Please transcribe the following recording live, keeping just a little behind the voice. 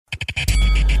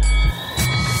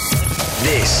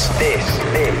This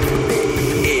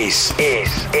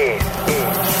is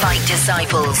Fight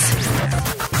Disciples.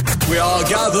 We are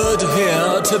gathered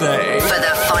here today For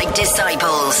the Fight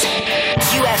Disciples.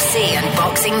 UFC and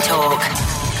boxing talk.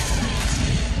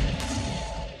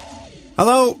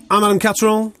 Hello, I'm Adam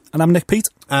Catterall. And I'm Nick Pete.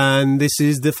 And this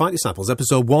is the Fight Disciples,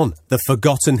 episode 1, The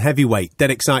Forgotten Heavyweight. Dead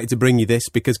excited to bring you this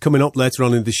because coming up later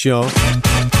on in the show,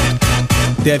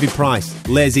 David Price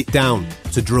lays it down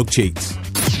to drug cheats.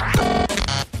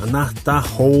 And that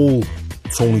whole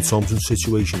Tony Thompson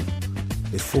situation,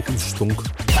 it fucking stunk.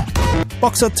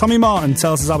 Boxer Tommy Martin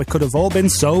tells us how it could have all been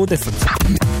so different.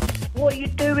 What are you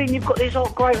doing? You've got this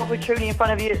great opportunity in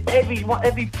front of you.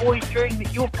 Every boy's dream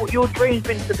that your dream's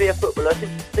been to be a footballer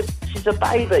since a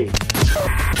baby.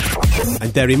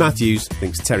 And Derry Matthews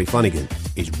thinks Terry Flanagan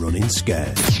is running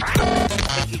scared.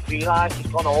 I think he's realised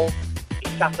he's gone home.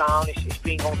 He's sat down. He's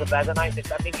been going to bed, and I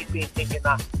think he's been thinking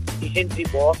that he's in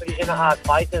deep water. He's in a hard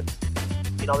fight, and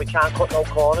he can't cut no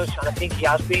corners. And I think he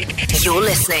has been. You're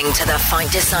listening to the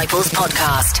Fight Disciples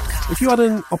podcast. If you had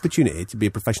an opportunity to be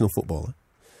a professional footballer,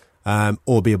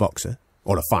 or be a boxer,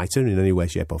 or a fighter in any way,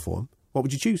 shape or form, what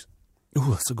would you choose?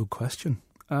 Oh, that's a good question.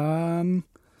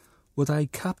 Would I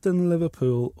captain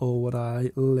Liverpool or would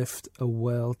I lift a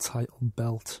world title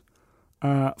belt?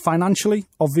 Financially,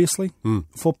 obviously,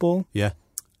 football. Yeah.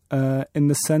 In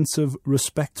the sense of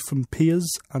respect from peers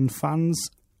and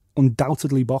fans,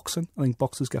 undoubtedly boxing. I think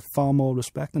boxers get far more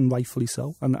respect, and rightfully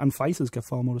so, and fighters get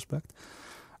far more respect.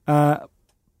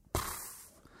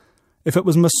 If it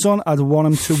was my son, I'd want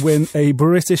him to win a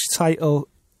British title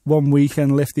one week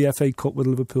and lift the FA Cup with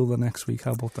Liverpool the next week.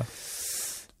 How about that?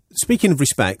 Speaking of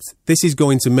respect, this is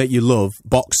going to make you love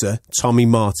boxer Tommy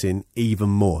Martin even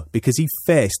more because he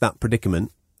faced that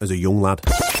predicament as a young lad.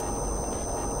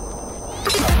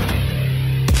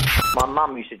 My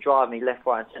mum used to drive me left,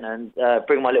 right, and centre, and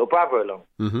bring my little brother along.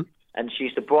 Mm-hmm. And she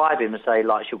used to bribe him and say,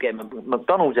 she'll get him a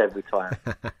McDonald's every time.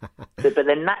 But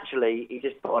then naturally, he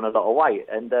just put on a lot of weight.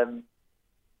 And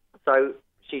so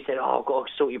she said, I've got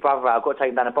to sort your brother out. I've got to take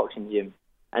him down a boxing gym.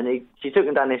 And she took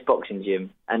him down this boxing gym,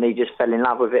 and he just fell in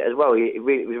love with it as well. He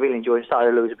was really enjoying it,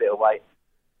 started to lose a bit of weight.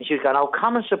 And she was going,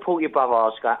 come and support your brother. I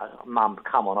was going, Mum,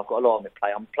 come on, I've got a lot on my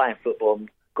plate. I'm playing football, I've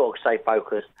got to stay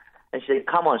focused. And she said,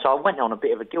 come on. So I went on a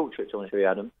bit of a guilt trip, to be honest with you,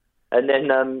 Adam. And then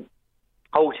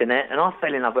alternate, and I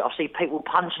fell in love with it. I see people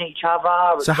punching each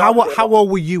other. So how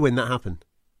old were you when that happened?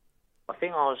 I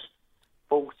think I was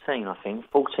 14,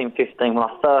 14, 15, when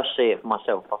I first see it for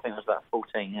myself. I think I was about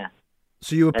 14, yeah.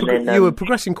 So you were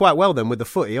progressing quite well then with the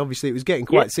footy. Obviously, it was getting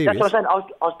quite serious. That's what I said.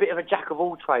 I was a bit of a jack of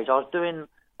all trades. I was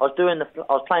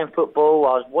playing football.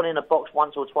 I was wanting to box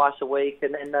once or twice a week,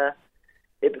 and then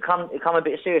it become a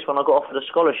bit serious when I got offered a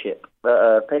scholarship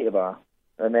at Peterborough.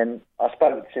 And then I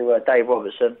spoke to Dave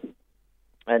Robertson,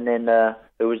 and then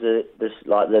who was the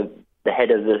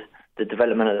head of the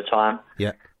development at the time.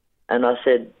 Yeah. And I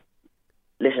said,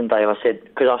 listen, Dave. I said,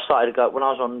 because I started to go when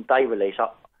I was on day release.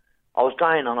 I was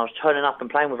going on, I was turning up and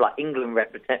playing with England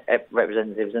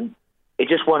representatives, and it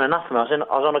just wasn't enough for me. I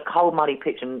was on a cold, muddy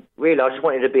pitch, and really I just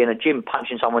wanted to be in a gym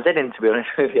punching someone's head in, to be honest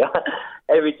with you,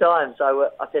 every time. So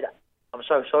I said, I'm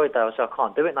so sorry, Dave. I said, I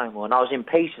can't do it no more. And I was in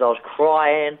pieces, I was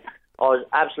crying, I was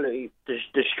absolutely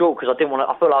distraught because I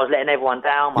felt I was letting everyone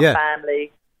down, my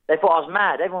family. They thought I was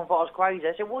mad, everyone thought I was crazy.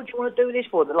 They said, what do you want to do this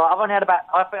for? I think I had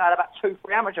about 2-3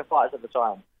 amateur fighters at the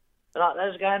time. And they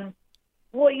was going,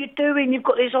 what are you doing? You've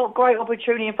got this great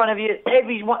opportunity in front of you.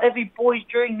 Every boy's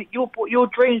dream that your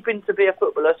dream's been to be a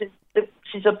footballer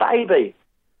since a baby.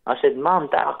 I said, Mum,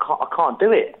 Dad, I can't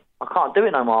do it. I can't do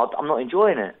it no more. I'm not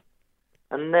enjoying it.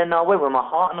 And then I went with my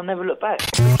heart, and I never looked back.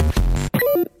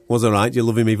 Was all right. You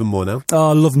love him even more now? Oh,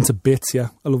 I love him to bits.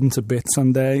 Yeah, I love him to bits.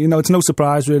 And it's no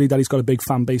surprise really that he's got a big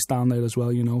fan base down there as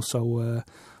well. So.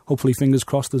 Hopefully, fingers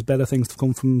crossed, there's better things to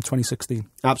come from 2016.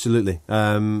 Absolutely.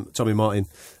 Tommy Martin,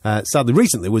 sadly,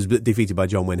 recently was defeated by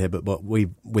John Wayne Hibbert, but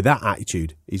with that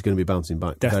attitude, he's going to be bouncing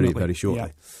back very, very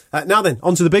shortly. Yeah. Now then,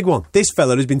 on to the big one. This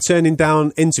fella has been turning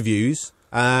down interviews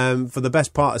for the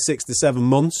best part of 6 to 7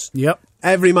 months. Yep.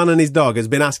 Every man and his dog has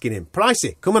been asking him,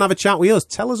 Pricey, come and have a chat with us.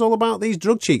 Tell us all about these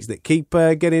drug cheats that keep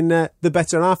getting the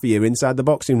better half of you inside the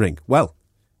boxing ring. Well,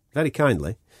 very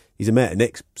kindly, he's a mate of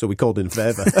Nick's, so we called in a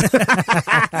favour.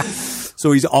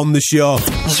 So he's on the show.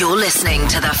 You're listening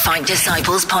to the Fight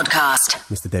Disciples podcast.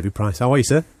 Mr. David Price, how are you,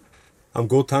 sir? I'm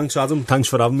good, thanks, Adam. Thanks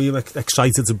for having me. I'm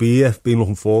excited to be here. Been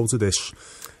looking forward to this.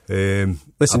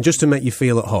 Listen, just to make you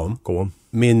feel at home, go on.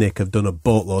 me and Nick have done a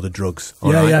boatload of drugs.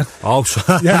 Yeah. Oh, so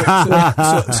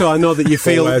I know that you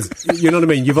feel, you know what I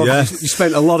mean? You've obviously you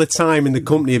spent a lot of time in the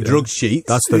company of drug cheats.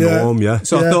 That's the norm, yeah.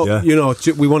 So I thought, you know,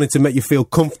 we wanted to make you feel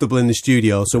comfortable in the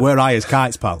studio, so we're high as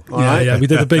kites, pal. Yeah, we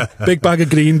did a big bag of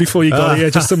green before you got here,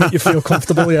 just to make you feel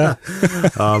comfortable, yeah.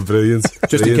 Brilliant.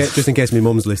 Just in case my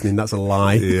mum's listening, that's a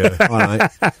lie. Yeah. All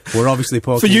right. We're obviously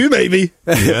poking... For you, maybe.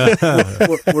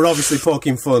 we're obviously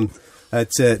poking fun at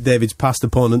David's past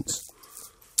opponents.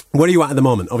 Where are you at the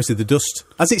moment? Obviously, the dust...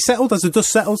 Has it settled? Has the dust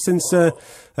settled since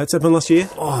September last year?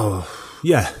 Oh,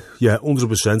 yeah,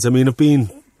 100%. I mean, I've been...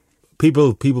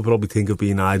 People probably think of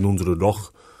being hiding under a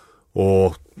rock,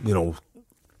 or, you know,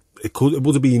 it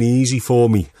would have been easy for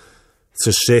me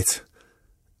to sit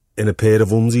in a pair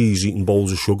of undies eating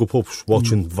bowls of sugar puffs,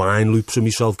 watching Vine loops of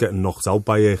myself getting knocked out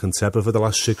by Erkin Tepper for the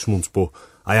last 6 months, but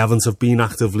I haven't. I've been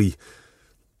actively,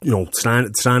 you know,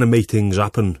 trying to make things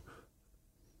happen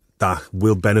that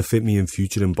will benefit me in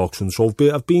future in boxing. So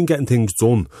I've been getting things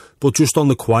done, but just on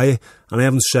the quiet, and I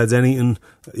haven't said anything,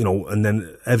 you know, and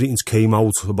then everything's came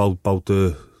out about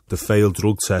the failed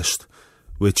drug test,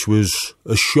 which was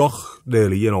a shock,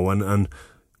 really, you know, and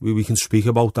we can speak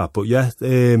about that. But yeah,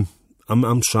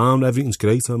 I'm sound, everything's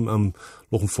great. I'm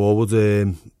looking forward.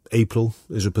 April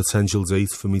is a potential date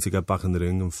for me to get back in the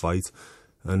ring and fight.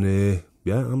 And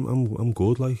yeah, I'm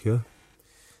good, like, yeah.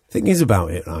 Thing is about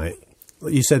it, right?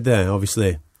 What you said there,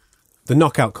 obviously, the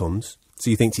knockout comes,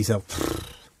 so you think to yourself,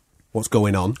 what's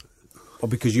going on? Or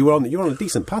because you're on a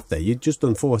decent path there. You'd just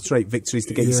done 4 straight victories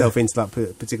to get yourself into that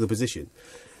particular position.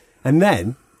 And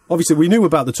then, obviously, we knew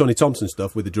about the Tony Thompson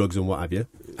stuff with the drugs and what have you.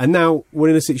 And now we're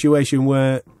in a situation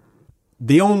where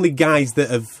the only guys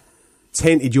that have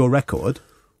tainted your record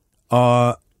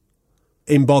are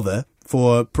in bother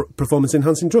for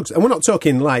performance-enhancing drugs. And we're not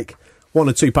talking like 1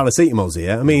 or 2 paracetamols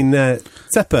here. I mean,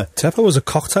 Tepper was a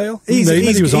cocktail. He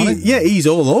was on it. Yeah, he's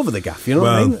all over the gaff, you know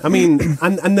what I mean? I mean,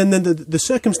 and then the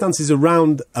circumstances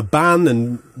around a ban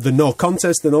and the no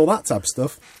contest and all that type of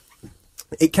stuff,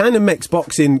 it kind of makes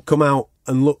boxing come out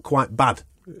and look quite bad.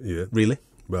 Yeah. Really?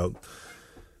 Well,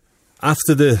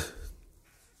 after the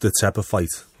Tepper fight,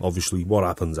 obviously, what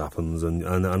happens, and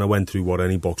I went through what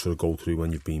any boxer would go through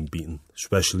when you've been beaten,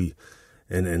 especially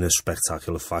in a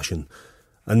spectacular fashion.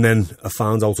 And then I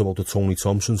found out about the Tony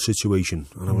Thompson situation,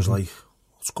 and I was like,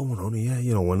 what's going on here?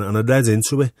 You know, and I read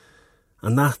into it,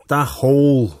 and that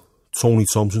whole Tony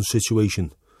Thompson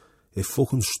situation, it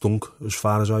fucking stunk as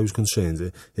far as I was concerned.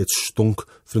 It stunk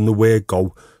from the word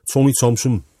go. Tony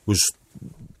Thompson was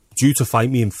due to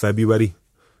fight me in February,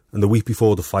 and the week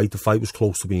before the fight was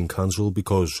close to being cancelled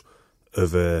because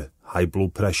of a high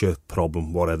blood pressure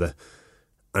problem, whatever.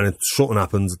 And something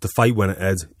happened. The fight went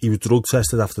ahead. He was drug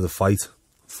tested after the fight.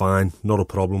 Fine, not a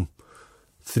problem.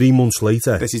 3 months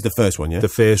later... This is the first one, yeah? The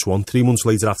first one. 3 months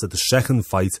later, after the second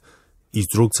fight, he's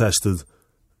drug tested,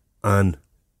 and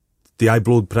the high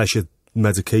blood pressure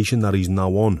medication that he's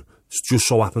now on just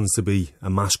so happens to be a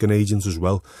masking agent as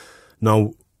well.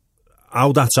 Now,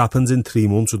 how that's happened in 3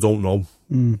 months, I don't know.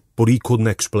 But he couldn't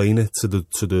explain it to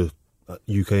the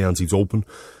UK Anti-Doping,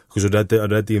 because I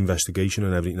read the investigation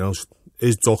and everything else.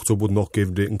 His doctor would not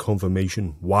give written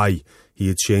confirmation why he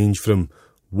had changed from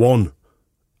one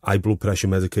high blood pressure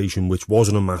medication, which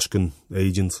wasn't a masking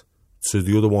agent, to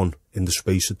the other one in the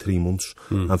space of 3 months.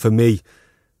 And for me,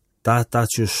 that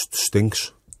just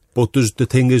stinks. But the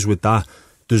thing is with that,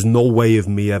 there's no way of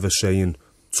me ever saying,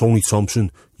 Tony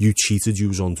Thompson, you cheated, you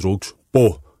was on drugs.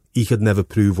 But he could never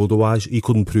prove otherwise. He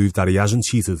couldn't prove that he hasn't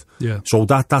cheated. Yeah. So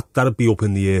that'd be up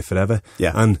in the air forever.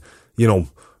 Yeah. And, you know,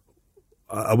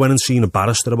 I went and seen a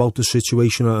barrister about the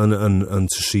situation and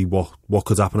to see what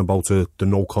could happen about the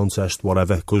no contest,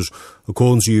 whatever, because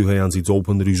according to UK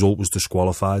Anti-Doping, the result was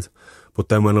disqualified. But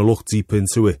then when I looked deep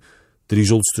into it, the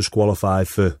result's disqualified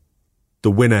for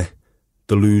the winner,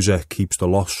 the loser keeps the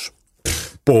loss.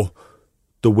 But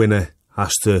the winner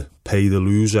has to pay the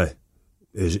loser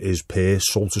his pay,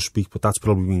 so to speak, but that's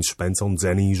probably been spent on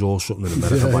Denny's or something in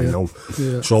America by now.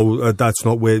 Yeah. So that's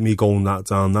not worth me going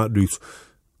down that route.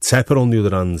 Tepper, on the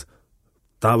other hand,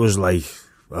 that was like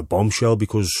a bombshell,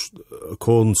 because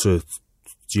according to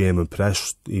German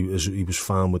press, he was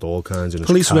found with all kinds of...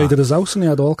 Police raided his house and he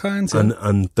had all kinds.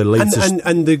 And the latest...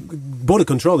 And the border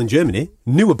control in Germany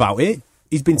knew about it.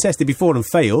 He's been tested before and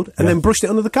failed, and then brushed it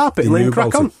under the carpet and let him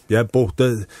crack on. Yeah, but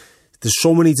there's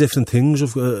so many different things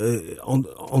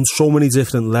on so many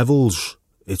different levels.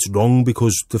 It's wrong,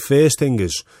 because the first thing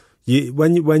is,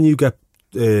 when you get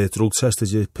drug tested,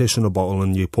 you piss in a bottle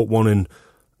and you put one in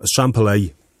a sample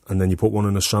A and then you put one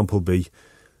in a sample B.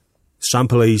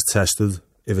 Sample A is tested.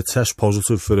 If it tests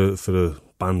positive for a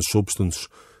banned substance,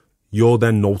 you're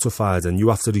then notified and you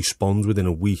have to respond within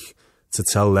a week to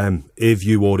tell them if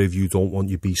you don't want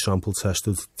your B sample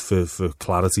tested for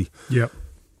clarity. Yeah.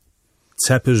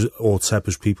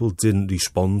 Tepper's people didn't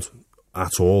respond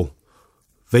at all.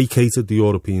 Vacated the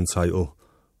European title,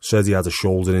 said he had a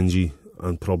shoulder injury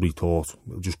and probably thought,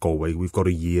 we'll just go away, we've got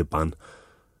a year ban.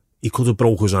 He could have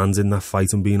broke his hands in that fight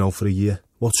and been out for a year.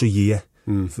 What's a year?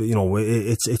 You know,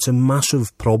 it's a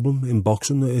massive problem in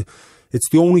boxing. It's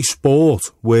the only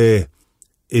sport where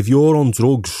if you're on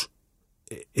drugs,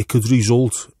 it could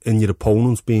result in your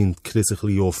opponent being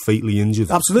critically or fatally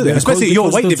injured. Absolutely, especially at your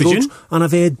weight division. Drugs. And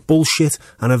I've heard bullshit,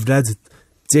 and I've read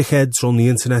dickheads on the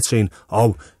internet saying,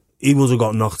 oh, he would have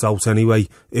got knocked out anyway.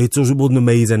 Wouldn't have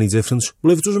made any difference.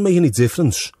 Well, if it doesn't make any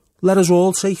difference, let us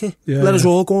all take it. Yeah, let us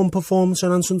all go on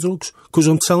performance-enhancing drugs. Because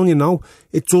I'm telling you now,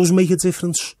 it does make a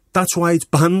difference. That's why it's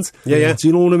banned. Yeah. Do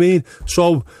you know what I mean?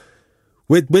 So,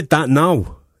 with that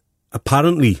now,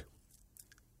 apparently,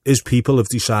 is people have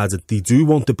decided they do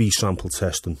want the B sample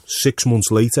testing 6 months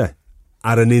later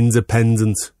at an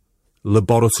independent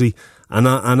laboratory, and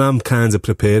I'm kind of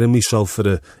preparing myself for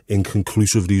an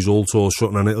inconclusive result or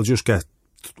something, and it'll just get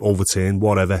overturned,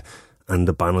 whatever, and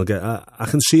the ban will get... I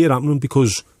can see it happening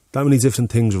because that many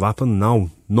different things have happened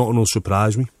now. Nothing will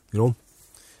surprise me, you know.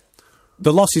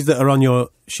 The losses that are on your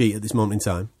sheet at this moment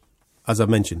in time, as I've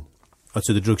mentioned, are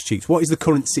to the drugs cheats. What is the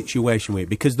current situation with it?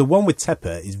 Because the one with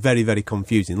Tepper is very, very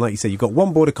confusing. Like you say, you've got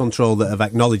one board of control that have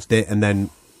acknowledged it and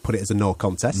then put it as a no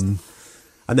contest.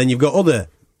 And then you've got other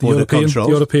board of control.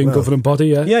 The European governing body,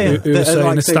 Yeah. Who are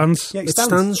saying it stands. Yeah, It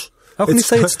stands. How can he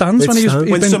say it stands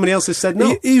when somebody else has said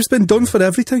no? He's been done for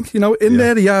everything. You know,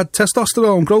 there he had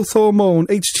testosterone, growth hormone,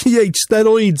 HGH,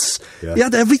 steroids. Yeah. He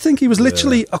had everything. He was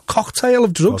literally a cocktail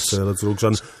of drugs. And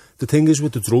the thing is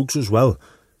with the drugs as well,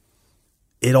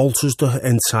 it alters the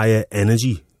entire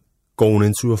energy going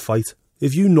into a fight.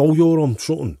 If you know you're on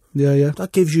something, that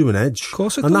gives you an edge. Of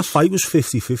course it and does. That fight was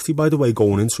 50-50, by the way,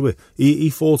 going into it.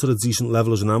 He fought at a decent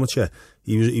level as an amateur.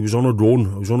 He was on a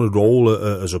run. He was on a roll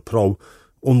as a pro,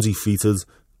 undefeated,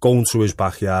 going to his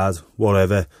backyard,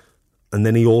 whatever. And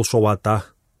then he also had that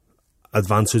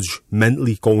advantage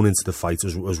mentally going into the fight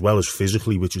as well as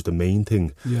physically, which is the main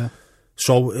thing. Yeah.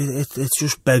 So it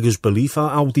just beggars belief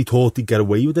how they thought they'd get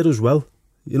away with it as well.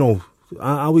 You know,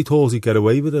 how he thought he'd get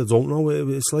away with it, I don't know.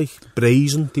 It's like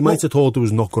brazen. They might have thought there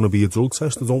was not going to be a drug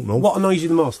test, I don't know. What annoys you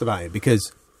the most about it?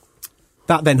 Because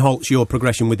that then halts your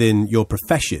progression within your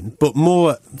profession. But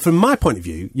more, from my point of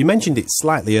view, you mentioned it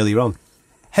slightly earlier on.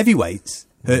 Heavyweights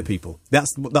hurt people.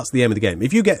 That's the aim of the game.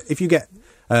 If you get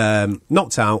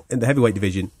knocked out in the heavyweight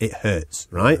division, it hurts,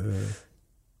 right?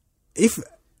 If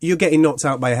you're getting knocked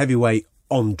out by a heavyweight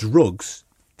on drugs,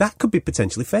 that could be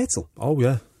potentially fatal. Oh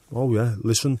yeah,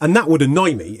 listen. And that would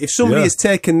annoy me. If somebody has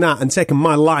taken that and taken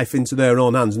my life into their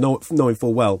own hands, knowing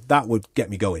full well, that would get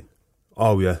me going.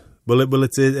 Oh yeah. Well,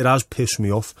 it has pissed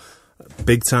me off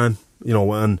big time, you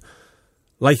know, and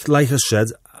like I said,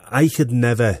 I could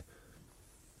never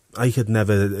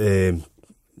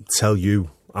tell you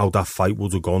how that fight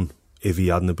would have gone if he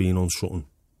hadn't been on something.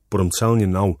 But I'm telling you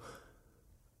now,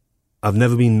 I've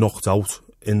never been knocked out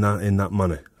in that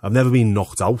manner. I've never been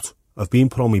knocked out. I've been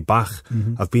put on my back.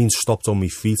 I've been stopped on my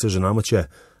feet as an amateur.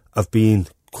 I've been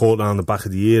caught down the back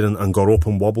of the ear and got up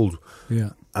and wobbled.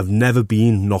 Yeah. I've never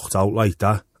been knocked out like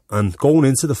that. And going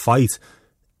into the fight,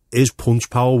 his punch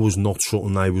power was not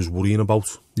something I was worrying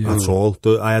about at all.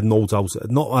 I had no doubt.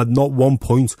 At not one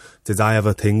point did I have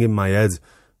a thing in my head.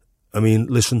 I mean,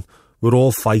 listen, we're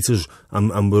all fighters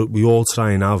and we all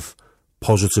try and have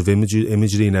positive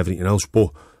imagery and everything else, but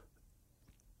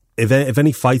if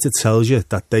any fighter tells you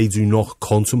that they do not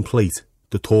contemplate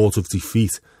the thought of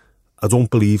defeat, I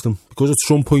don't believe them. Because at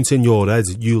some point in your head,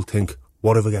 you'll think,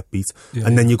 what if I get beat?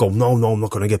 And then you go, no, I'm not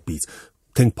going to get beat.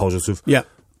 Think positive. Yeah.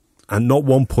 And not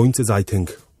one point did I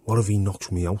think, what if he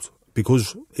knocks me out?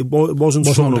 Because it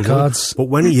wasn't on the cards. But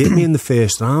when he hit me in the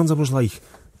first round, I was like,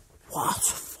 what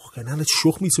the fucking hell? It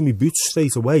shook me to my boots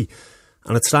straight away.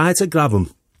 And I tried to grab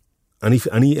him, and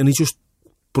he just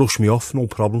brushed me off, no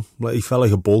problem. Like, he felt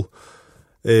like a bull.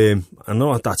 I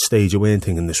know at that stage I wasn't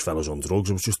thinking this fella's on drugs.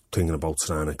 I was just thinking about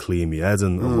trying to clear my head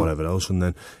and whatever else, and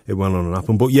then it went on and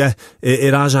happened. But yeah,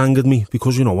 it has angered me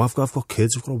because, you know, I've got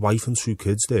kids. I've got a wife and 2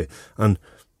 kids there, and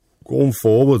going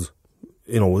forward,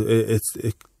 you know,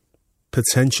 it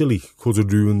potentially could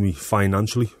have ruined me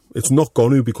financially. It's not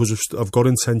going to, because I've got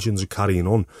intentions of carrying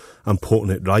on and putting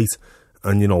it right,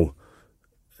 and, you know,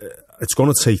 it's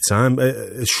going to take time.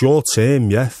 It's short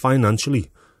term, yeah, financially.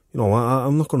 You know,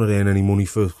 I'm not going to earn any money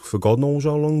for God knows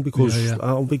how long, because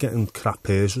I'll be getting crap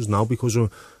purses now because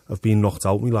I've been knocked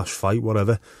out my last fight,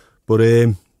 whatever. But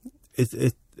it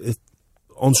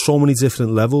on so many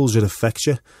different levels, it affects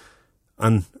you.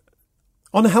 And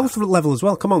on a health level as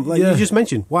well, come on, you just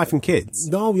mentioned, wife and kids.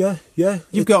 No, yeah.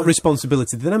 You've got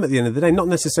responsibility to them at the end of the day, not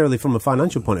necessarily from a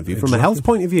financial point of view, from a health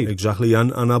point of view. Exactly,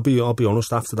 and I'll be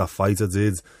honest, after that fight I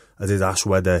did ask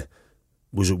whether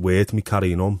was it worth me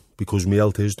carrying on, because my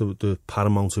health is the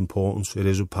paramount importance. It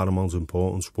is of paramount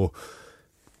importance, but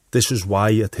this is why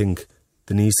I think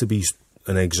there needs to be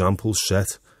an example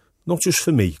set, not just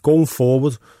for me, going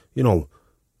forward,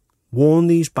 warn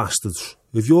these bastards.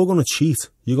 If you're going to cheat,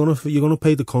 you're going to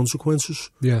pay the consequences.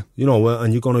 Yeah.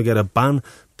 And you're going to get a ban.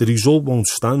 The result won't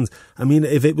stand. I mean,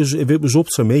 if it was up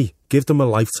to me, give them a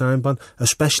lifetime ban,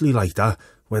 especially like that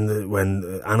when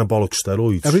anabolic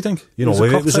steroids, everything.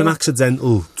 If it was an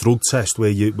accidental drug test where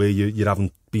you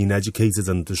haven't been educated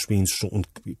and there's been something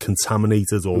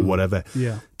contaminated or whatever,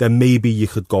 then maybe you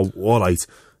could go, all right,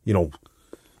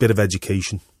 bit of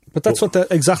education. But that's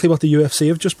exactly what the UFC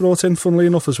have just brought in, funnily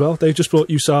enough, as well. They've just brought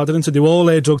USADA in to do all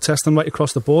their drug testing right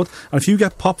across the board. And if you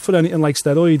get popped for anything like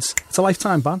steroids, it's a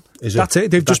lifetime ban. That's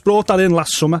it. They've just brought that in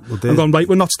last summer and gone, right,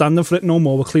 we're not standing for it no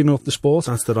more. We're cleaning up the sport.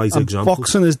 That's the right example.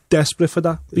 Boxing is desperate for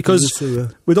that. Because,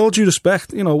 with all due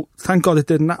respect, thank God it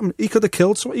didn't happen. He could have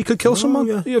killed someone. He could kill someone.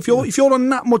 Yeah. If you're on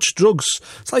that much drugs,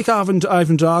 it's like Ivan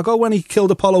Drago when he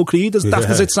killed Apollo Creed, as daft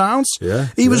as it sounds. Yeah.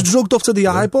 He was drugged up to the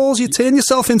eyeballs. You turn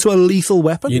yourself into a lethal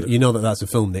weapon. You know that's a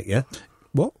film, Nick, yeah?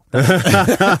 What?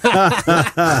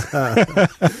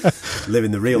 Living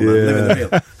the real, man. Living the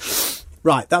real.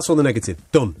 Right, that's all the negative.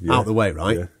 Done. Out of the way,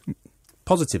 right? Yeah.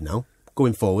 Positive now,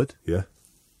 going forward. Yeah.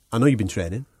 I know you've been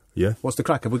training. Yeah. What's the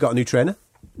crack? Have we got a new trainer?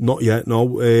 Not yet, no.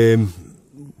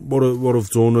 What I've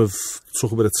done, I've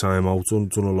took a bit of time out,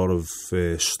 done a lot of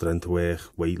strength work,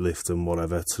 weightlifting,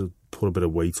 whatever, to put a bit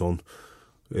of weight on.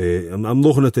 I'm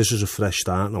looking at this as a fresh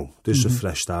start now. This is a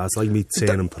fresh start. It's like me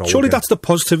turning pro. Surely that's the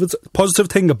positive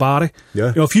thing about it.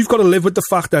 Yeah. If you've got to live with the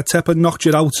fact that Tepper knocked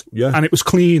you out and it was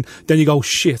clean, then you go,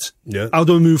 shit, how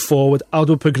do I move forward? How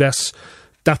do I progress?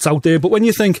 That's out there. But when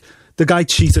you think the guy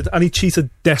cheated, and he cheated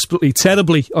desperately,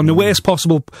 terribly, on the worst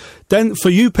possible, then for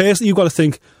you personally, you've got to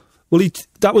think, well,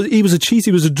 he was a cheat,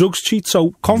 he was a drugs cheat,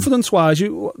 so confidence-wise,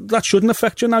 that shouldn't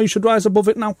affect you now, you should rise above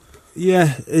it now.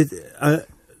 Yeah,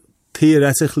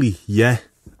 theoretically, yeah.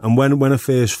 And when I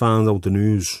first found out the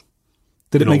news,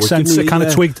 did it make sense? It kind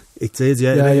of twigged. It did,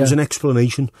 yeah. It was an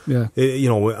explanation. Yeah.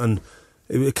 And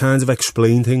it kind of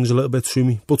explained things a little bit to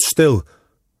me. But still,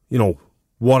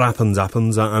 what happens,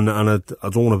 and I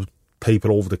don't want to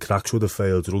paper over the cracks with a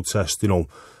failed drug test.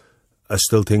 I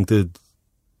still think that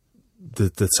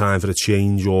the time for a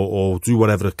change or do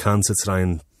whatever I can to try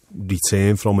and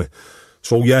return from it.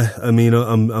 So yeah, I mean,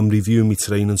 I'm reviewing my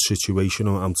training situation.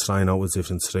 I'm trying out with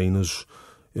different trainers,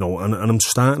 and I'm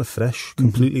starting afresh,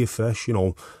 completely afresh. I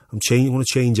want to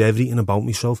change everything about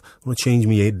myself. I want to change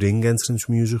my ring entrance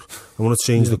music. I want to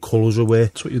change the colours I wear.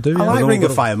 That's what you do. I like Ring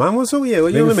of Fire, man. What's up with you?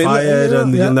 Ring of Fire,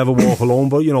 and you'll never walk alone.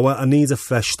 But I need a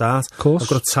fresh start. Of course. I've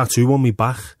got a tattoo on my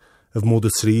back of Mother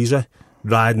Teresa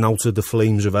riding out of the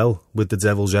flames of hell with the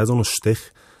devil's head on a stick,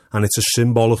 and it's a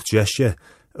symbolic gesture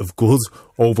of good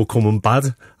overcoming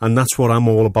bad, and that's what I'm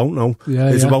all about now.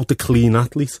 It's about the clean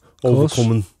athlete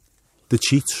overcoming the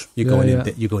cheats. You're going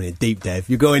in deep, Dave.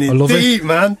 You're going in deep,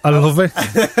 man. I love it.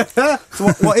 So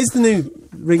what is the new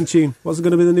ring tune? What's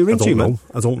going to be the new ring tune, man?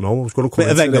 I don't know. I was going to come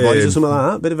bit of Venga Boys or something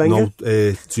like that. Bit of Venga. No,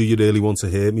 Do You Really Want to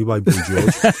Hurt Me by Boy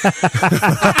George.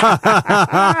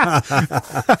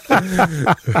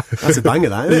 That's a banger,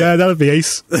 that, isn't it? Yeah, that would be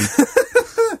ace.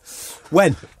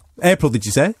 When? April, did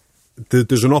you say?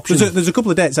 There's an option. There's a couple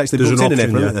of dates actually booked in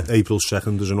April, isn't there? April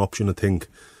 2nd. There's an option, I think,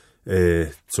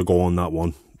 to go on that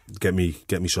one. Get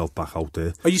myself back out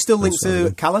there. Are you still linked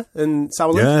to Calla and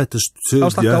Sauerland? Yeah,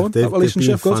 how's that going? They've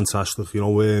been fantastic.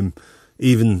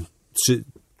 Even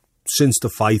since the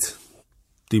fight,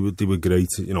 they were great.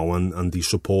 And they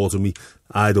supported me.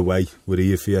 Either way, we're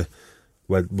here for you.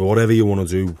 Whatever you want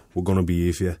to do, we're going to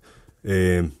be here for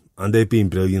you. And they've been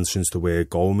brilliant since the word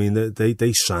go. I mean,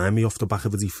 they signed me off the back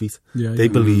of a defeat. They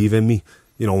believe in me,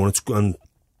 and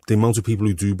the amount of people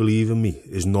who do believe in me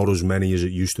is not as many as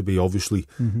it used to be, obviously.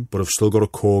 But I've still got a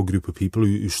core group of people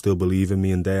who still believe in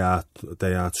me, and they are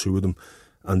two of them,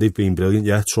 and they've been brilliant.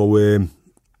 Yeah. So,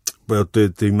 well,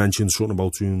 they mentioned something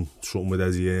about doing something with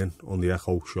Eddie Hearn on the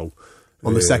Echo show.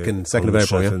 On the 2nd of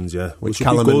April, yeah. Which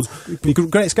Callum be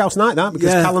great Scouts night, that,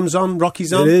 because Callum's on,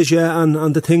 Rocky's on. It is, yeah,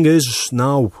 and the thing is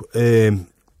now,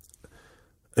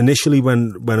 initially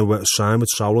when I went signed with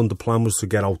Sauerland, the plan was to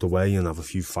get out the way and have a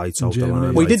few fights out the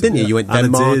line. Well, you did, didn't you? You went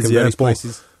Denmark and various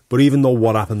places. But even though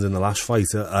what happened in the last fight,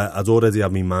 I'd already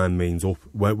had my mind made up.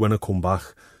 When I come back,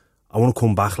 I want to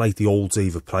come back like the old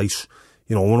David Price.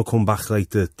 I want to come back like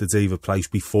the David Price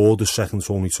before the second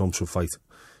Tony Thompson fight,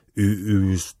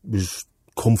 who was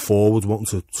come forward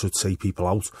wanting to take people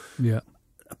out. Yeah.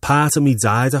 Part of me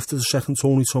died after the second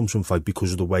Tony Thompson fight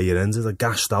because of the way it ended. I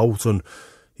gassed out, and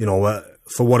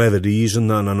for whatever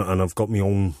reason, and I've got my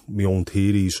own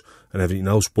theories and everything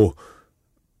else, but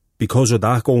because of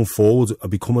that, going forward, I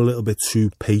become a little bit too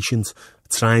patient,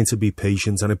 trying to be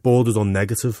patient, and it bordered on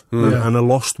negative. And I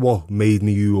lost what made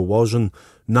me who I was, and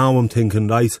now I'm thinking,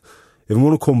 right, if I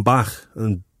want to come back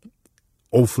and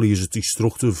hopefully as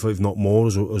destructive, if not more,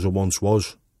 as I once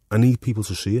was, I need people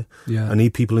to see it. Yeah. I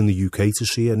need people in the UK to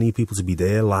see it. I need people to be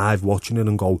there live watching it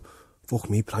and go, fuck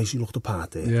me, Price, he looked the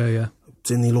part there. Yeah.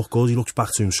 Didn't he look good? He looks back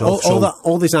to himself.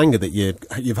 All this anger that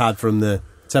you've had from the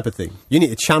type of thing, you need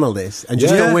to channel this and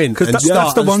just go in, because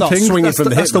that's the one thing.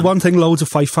 That's the one thing loads of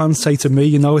fight fans say to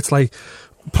me. It's like,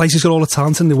 Price has got all the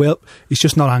talent in the world. He's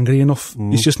just not angry enough.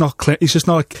 He's just not.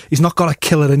 He's not got a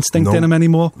killer instinct in him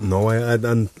anymore. No,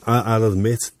 I'll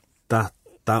admit that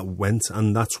went,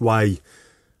 and that's why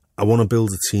I want to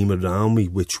build a team around me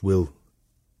which will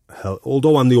help.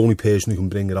 Although I'm the only person who can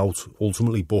bring it out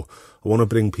ultimately, but I want to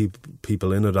bring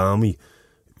people in around me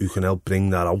who can help bring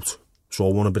that out. So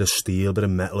I want a bit of steel, a bit of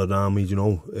metal around me, to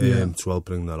help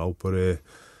bring that out. But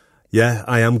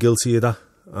I am guilty of that.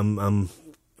 I'm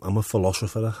a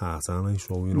philosopher at heart, aren't I?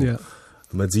 So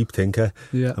I'm a deep thinker.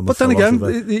 Yeah, but then again,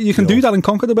 you can do that and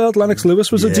conquer the world. Lennox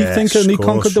Lewis was a deep thinker, and he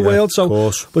conquered the world. So,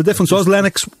 but the difference was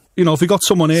Lennox. If he got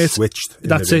someone hurt, switched.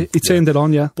 That's it. He turned it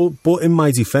on. Yeah. But in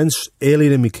my defence,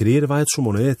 earlier in my career, if I had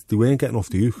someone hurt, they weren't getting off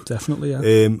the hook. Definitely.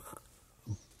 Yeah.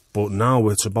 But now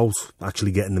it's about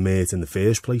actually getting them hurt in the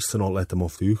first place to not let them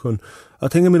off the hook. And I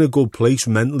think I'm in a good place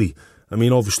mentally. I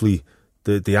mean, obviously,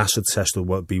 the acid test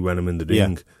will be when I'm in the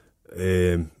ring.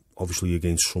 Obviously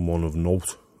against someone of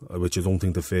note, which I don't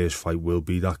think the first fight will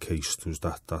be that case, because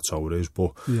that's how it is.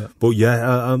 But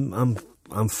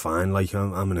I'm fine. Like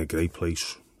I'm in a great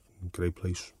place.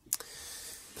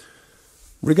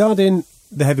 Regarding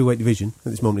the heavyweight division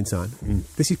at this moment in time,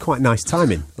 this is quite nice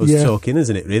timing, us talking,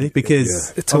 isn't it, really?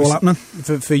 Because it's all happening.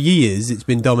 For years, it's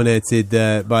been dominated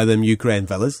by them Ukraine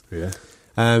fellas. Yeah.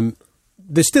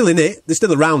 They're still in it. They're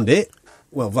still around it.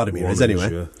 Well, Vladimir is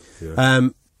anyway. Yeah.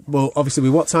 Well, obviously,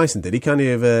 with what Tyson did, he kind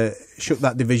of shook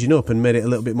that division up and made it a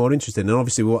little bit more interesting. And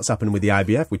obviously, with what's happening with the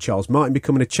IBF, with Charles Martin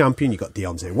becoming a champion, you've got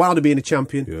Deontay Wilder being a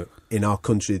champion. In our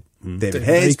country, David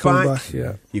Hayes back.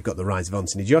 You've got the rise of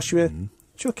Anthony Joshua.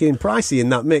 Chucking Pricey in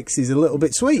that mix is a little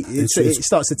bit sweet. It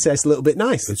starts to taste a little bit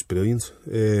nice. It's brilliant.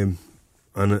 Who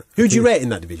do you rate in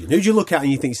that division? Who do you look at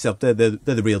and you think to yourself, they're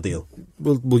the real deal?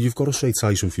 Well, you've got to say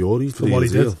Tyson Fury for what he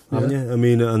did, haven't you? I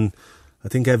mean, and I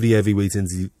think every heavyweight in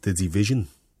the division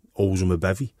owes him a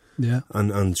bevy,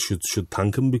 and should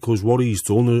thank him, because what he's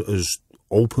done has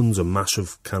opened a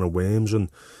massive can of worms. And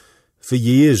for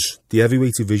years, the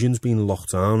heavyweight division's been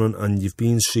locked down, and you've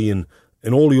been seeing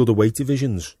in all the other weight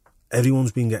divisions,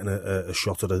 everyone's been getting a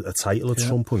shot at a title at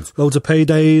some point. Loads of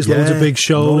paydays, loads of big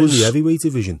shows. Not in the heavyweight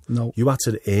division. No. You had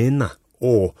to earn that.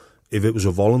 Or if it was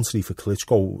a voluntary for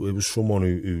Klitschko, it was someone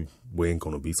who weren't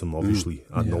going to beat him, obviously,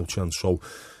 had no chance. So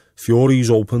Fury's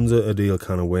opened a real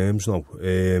can of worms now.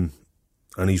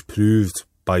 And he's proved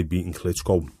by beating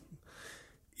Klitschko,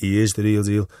 he is the real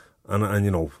deal.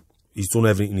 And he's done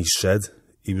everything he said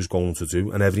he was going to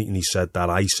do, and everything he said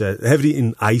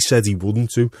everything I said he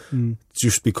wouldn't do,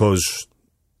 just because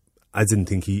I didn't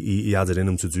think he had it in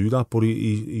him to do that. But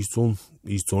he's done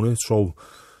it. So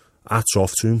hats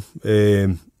off to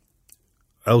him.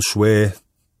 Elsewhere,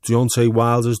 Deontay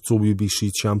Wilder's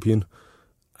WBC champion.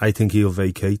 I think he'll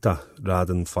vacate that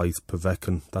rather than fight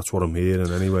Povetkin. That's what I'm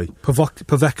hearing anyway.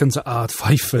 Povetkin's a hard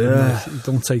fight for him.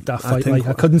 Don't take that fight.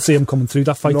 I couldn't see him coming through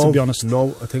that fight, to be honest.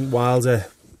 No, I think Wilder...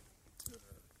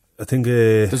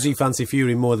 Does he fancy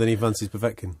Fury more than he fancies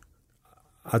Povetkin?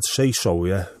 I'd say so,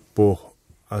 yeah. But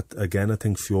I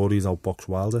think Fury's outboxed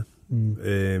Wilder.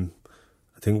 I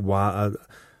think Wilder...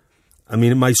 I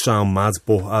mean, it might sound mad,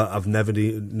 but I've never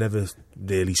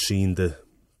really seen the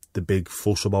big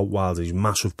fuss about Wilder. He's a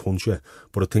massive puncher,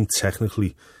 but I think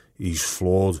technically he's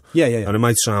flawed. Yeah. And it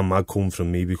might sound mad coming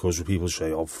from me, because people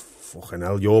say, oh, fucking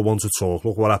hell, you're one to talk.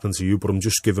 Look what happened to you. But I'm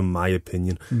just giving my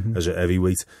opinion as a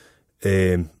heavyweight.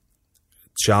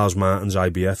 Charles Martin's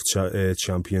IBF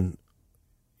champion,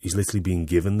 he's literally been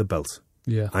given the belt.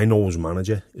 Yeah. I know his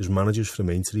manager. His manager's from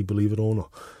Aintree, believe it or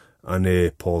not.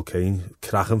 And Paul Kane,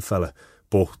 cracking fella.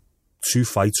 But 2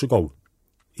 fights ago,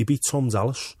 he beat Tom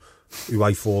Dallas, who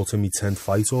I fought in my 10th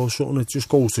fight or something. It just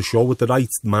goes to show with the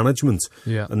right management.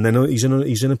 Yeah. And then he's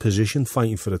in a position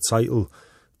fighting for the title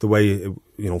the way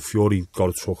Fury got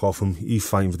it took off him. He's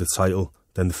fighting for the title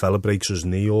then the fella breaks his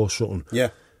knee or something. Yeah.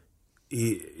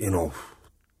 You know,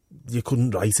 you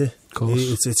couldn't write it. Of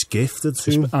course. It's gifted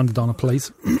to him. Handed on a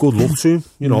plate. Good luck to him,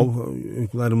 you know.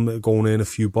 Let him go and earn a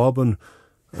few bob and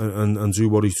do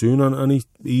what he's doing, and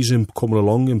he's coming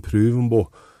along, improving. But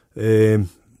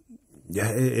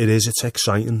yeah, it is. It's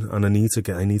exciting, and I need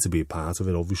to be a part of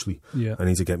it. Obviously, yeah. I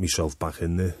need to get myself back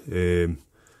in there,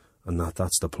 and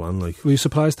that's the plan. Like, were you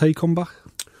surprised he come back?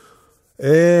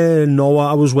 No,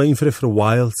 I was waiting for it for a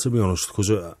while, to be honest, because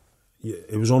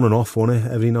it was on and off, wasn't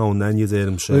it? Every now and then you'd hear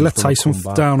him say... He let Tyson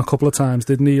down a couple of times,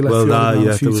 didn't he? Well,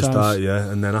 there was that, yeah.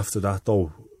 And then after that,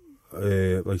 though,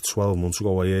 like 12 months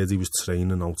ago, I heard he was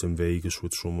training out in Vegas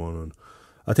with someone. And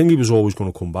I think he was always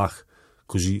going to come back,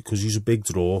 because he's a big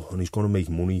draw, and he's going to make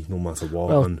money no matter what.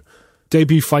 Well, and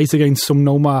debut fight against some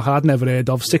nomad I'd never heard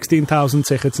of, 16,000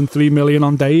 tickets and 3 million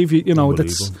on Dave, you know,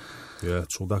 that's... Yeah,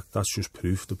 so that's just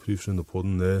proof. The proof's in the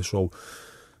pudding there. So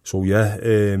yeah,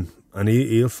 and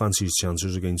he'll fancy his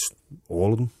chances against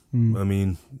all of them. I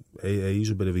mean, he's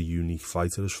a bit of a unique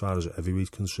fighter as far as heavyweight's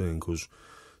concerned, because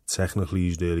technically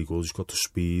he's really good. He's got the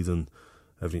speed and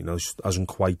everything else. Hasn't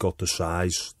quite got the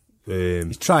size.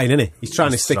 He's trying, isn't he? He's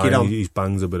trying to stick it on. He's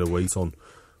banged a bit of weight on,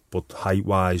 but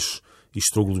height-wise, he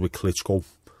struggles with Klitschko.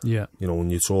 Yeah, you know, when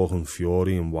you're talking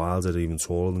Fury and Wilder, even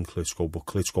taller than Klitschko, but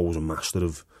Klitschko was a master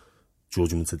of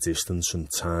judgment of distance and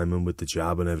timing with the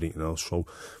jab and everything else. So,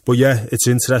 but yeah, it's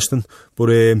interesting. But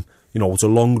you know, it's a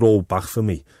long road back for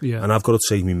me, and I've got to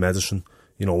take me medicine.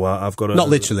 You know, I've got to... Not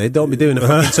literally, don't be doing a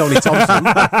fucking Tony Thompson.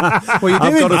 What are you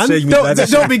doing, got to take me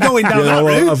medicine. Don't be going down that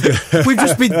route. We've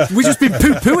just been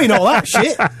poo-pooing all that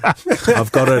shit.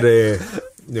 I've got to,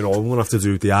 you know, I'm going to have to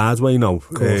do it the hard way now.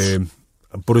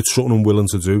 But it's something I'm willing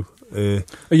to do.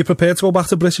 Are you prepared to go back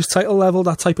to British title level,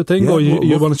 that type of thing, or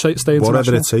you want to stay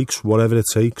international? Whatever it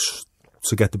takes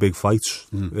to get the big fights.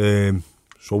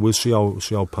 So we'll see how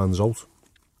it pans out.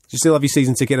 Do you still have your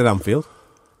season ticket at Anfield?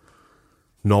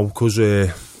 No, because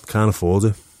can't afford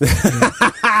it.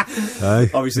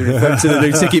 Obviously referring to the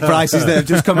new ticket prices that have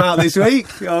just come out this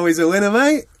week. Always a winner,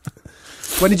 mate.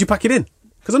 When did you pack it in?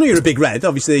 Because I know you're a big red,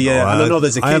 obviously, and I know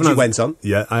there's a kid you went on.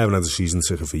 Yeah, I haven't had a season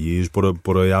ticket for years, but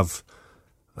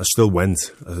I still went,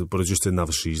 but I just didn't have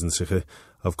a season ticket.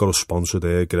 I've got a sponsor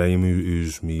there, Graham,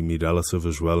 who's me relative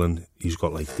as well, and he's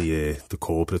got like the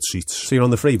corporate seats. So you're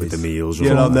on the freebies? With the meals.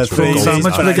 You're on the free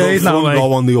sandwich brigade now, mate.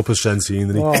 Go on the upper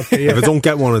centenary. If I don't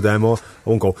get one of them, I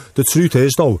won't go. The truth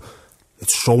is, though,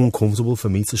 it's so uncomfortable for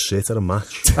me to sit at a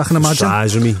match. I can imagine. The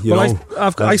size of me, you know.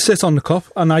 I sit on the cup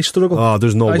and I struggle. Oh,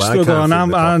 there's no way. I struggle, and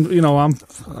I'm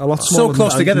a lot smaller. So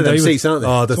close together, them seats, aren't they?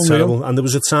 Oh, they're terrible. And there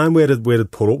was a time where it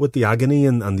put up with the agony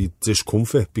and the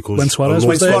discomfort because when Suarez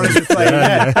was there.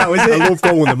 That was it. I love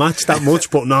going the match that much,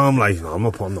 but now I'm like, no, I'm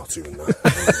not doing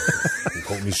that. I'm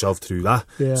putting myself through that.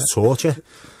 Yeah. It's torture.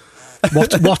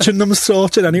 Watching them is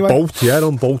torture anyway. Both,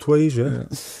 on both ways, yeah.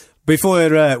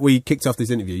 Before we kicked off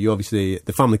this interview,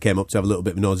 the family came up to have a little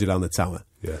bit of a nosy around the tower.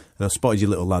 Yeah. And I spotted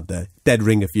your little lad there. Dead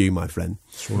ringer for you, my friend.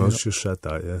 Someone else just said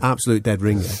that, yeah. Absolute dead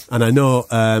ringer. And I know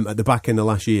at the back end of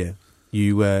last year,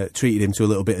 you treated him to a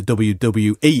little bit of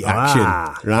WWE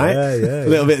action, right? Yeah. A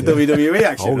little bit of WWE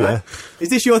action, oh, right? Yeah. Is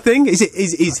this your thing?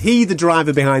 Is he the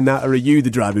driver behind that, or are you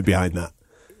the driver behind that?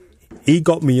 He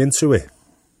got me into it.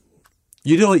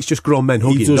 You know it's just grown men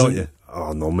hugging, don't you?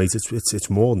 Oh no, mate! It's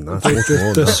more than that. It's much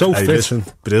more They're so fit. Listen,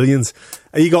 brilliant.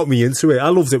 He got me into it. I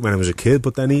loved it when I was a kid,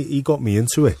 but then he got me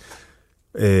into it,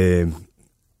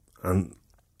 and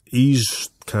he's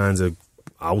kind of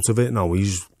out of it now.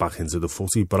 He's back into the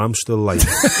footy, but I'm still like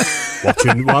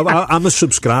watching. Well, I'm a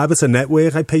subscriber to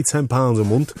Network. I pay £10 a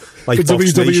month, like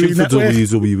Box Nation for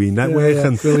WWE Network. Yeah,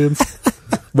 and brilliant.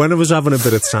 When I was having a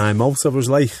bit of time out, I was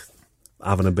like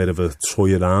having a bit of a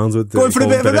toy around with going for a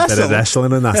bit of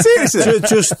wrestling and that. Seriously?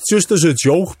 just as a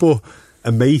joke, but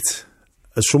a mate,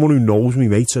 as someone who knows me,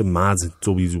 mate's a mad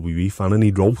WWE fan, and he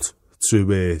wrote to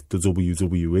the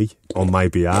WWE on my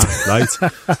behalf, right?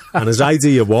 And his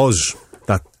idea was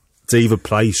that David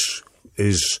Price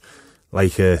is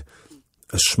like a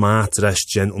smart dressed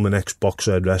gentleman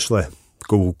ex-boxer wrestler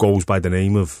who goes by the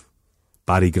name of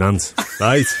Barry Grant,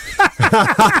 right?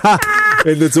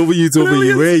 In the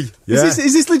WWE. Yeah. Is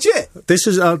this legit? This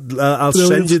is, I'll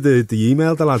send you the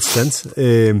email that I'd sent.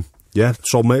 Yeah,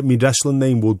 so my wrestling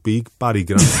name would be Barry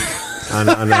Grant. and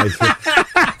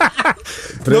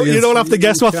no, you don't have to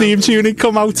guess what theme tune he'd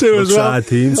come out to as well.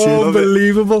 Theme tune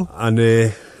unbelievable.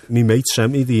 And my mate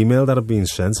sent me the email that had been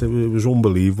sent. It was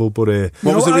unbelievable. But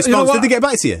what was the response? Did they get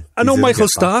back to you? I know Michael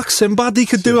Stark, Sinbad. He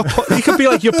could be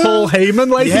like your Paul Heyman,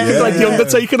 like he could like the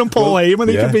Undertaker and Paul Heyman.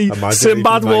 He could be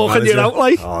Sinbad walking you out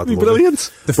like. It'd be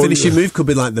brilliant. The finishing move could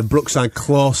be like the Brookside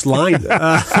Close line.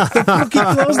 The Brookie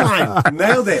Close line.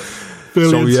 Nailed it.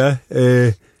 Brilliant.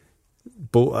 So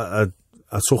but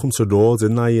I took him to Raw,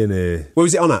 didn't I? Where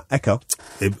was it on at? Echo?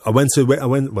 I went to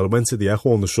the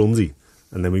Echo on the Sunday,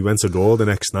 and then we went to Raw the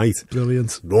next night.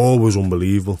 Brilliant. Raw was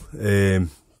unbelievable. The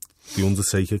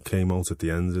Undertaker came out at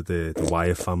the end of the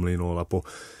Wyatt family and all that. But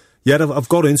yeah, I've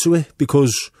got into it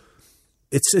because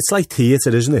it's like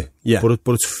theatre, isn't it? Yeah. But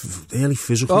it's really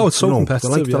physical. Oh, it's so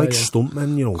competitive. They're like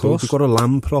stuntmen, you know. They've got to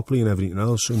land properly and everything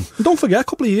else. And don't forget, a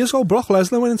couple of years ago, Brock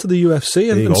Lesnar went into the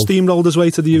UFC and steamrolled his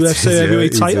way to the UFC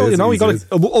heavyweight title. He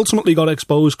ultimately got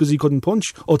exposed because he couldn't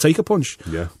punch or take a punch.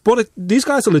 Yeah. But these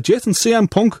guys are legit. And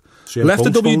CM Punk left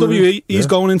the WWE. He's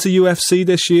going into UFC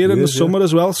this year in the summer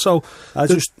as well. So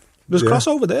there's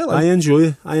crossover there. Like. I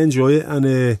enjoy it.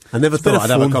 And I never thought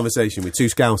I'd have a conversation with two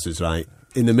Scousers, right?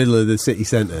 In the middle of the city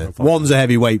centre. One's a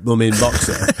heavyweight blooming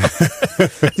boxer.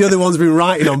 The other one's been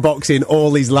writing on boxing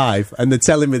all his life, and they're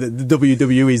telling me that the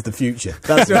WWE is the future.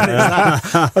 That's what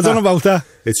it's like. I don't know about that.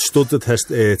 It stood the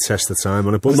test of time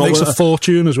on it. But it makes a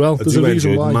fortune as well. There's a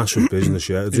reason why. Massive business,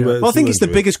 yeah. Well, I think it's the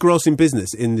biggest grossing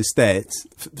business in the States,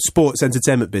 sports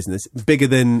entertainment business, bigger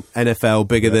than NFL,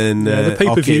 bigger than the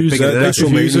pay-per-views.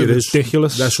 WrestleMania is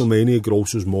ridiculous. WrestleMania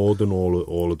grosses more than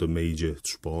all of the major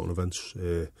sporting events.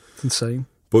 It's insane.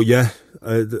 But yeah,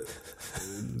 Barry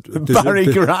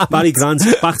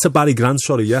Grant. Back to Barry Grant.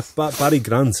 Sorry, yeah, Barry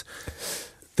Grant.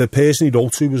 The person he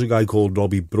wrote to was a guy called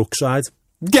Robbie Brookside.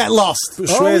 Get lost. He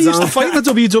used to fight in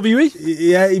the WWE.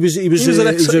 Yeah, he was a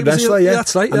wrestler. Yeah,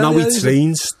 that's right. And now he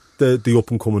trains the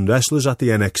up and coming wrestlers at the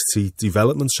NXT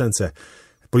Development Centre.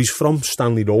 But he's from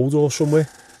Stanley Road or somewhere.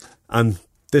 And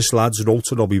this lad's wrote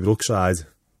to Robbie Brookside,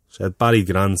 said, Barry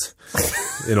Grant,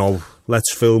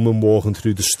 let's film him walking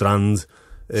through the Strand.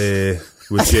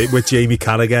 With Jamie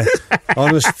Carragher,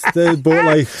 honest, but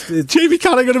like Jamie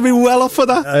Carragher would be well off for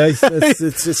that.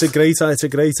 It's a great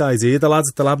idea. The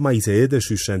lad might hear this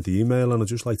who sent the email, and I'd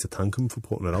just like to thank him for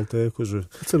putting it out there because it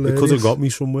could have got me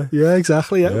somewhere. Yeah,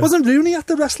 exactly. Yeah. Wasn't Rooney at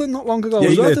the wrestling not long ago?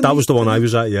 That was the one I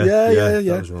was at. Yeah.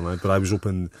 That was the one but I was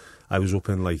up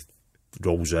in like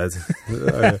Rose Ed.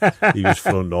 He was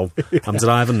front row. I'm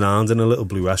driving round in a little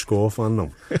blue Escort fan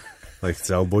now. Like it's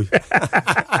boy.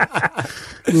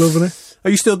 Loving it. Are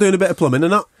you still doing a bit of plumbing or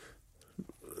not?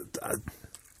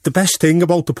 The best thing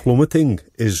about the plumber thing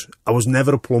is I was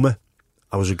never a plumber.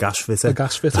 I was a gas fitter.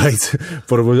 Right.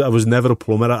 But I was never a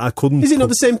plumber. I couldn't... Is it not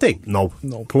the same thing? No.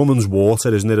 Plumbing's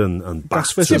water, isn't it? And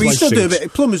gas fitters. Yeah, but you still do a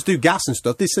bit. Plumbers do gas and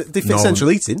stuff. They fit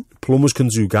central heating. Plumbers can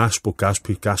do gas, but gas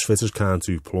fitters can't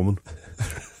do plumbing.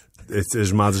 It's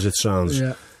as mad as it sounds.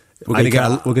 Yeah. We're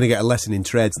going to get a lesson in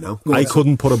trades now. I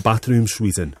couldn't put a bathroom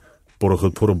suite in, but I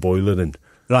could put a boiler in.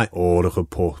 Right. Or I could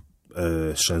put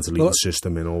a central heating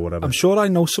system in or whatever. I'm sure I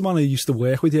know someone who used to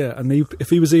work with you, and if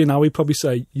he was here now, he'd probably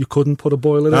say, you couldn't put a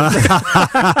boiler in.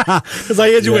 Because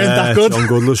I heard you weren't that good. John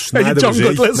Goodless.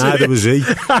 Neither was he.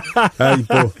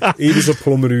 But he was a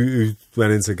plumber who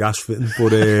went into gas fitting,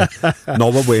 but no,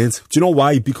 I weren't. Do you know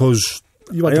why? Because...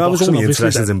 I was only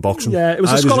interested in boxing. Yeah, it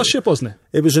was a scholarship, wasn't it?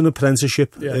 It was an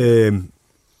apprenticeship. Yeah.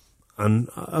 And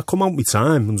I come out my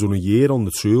time and done a year on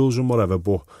the tools and whatever,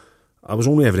 but I was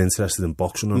only ever interested in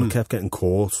boxing, and I kept getting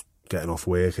caught, getting off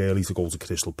work early to go to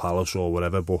Crystal Palace or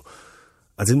whatever, but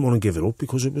I didn't want to give it up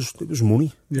because it was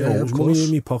money. Yeah, it was money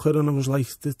in my pocket, and I was like,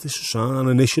 this is sound. And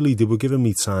initially they were giving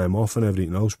me time off and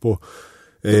everything else, but...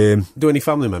 do any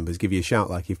family members give you a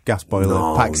shout like if gas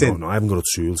boiler packs in? No, I haven't got a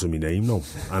tool to my name, no.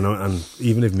 And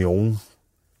even if my own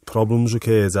problems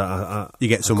occurred, you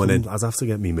get someone in. I'd have to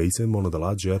get me mate in, one of the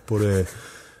lads, yeah. But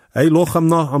hey, look, I'm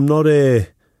not I'm not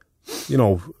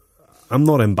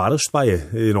embarrassed by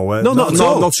it, No, not at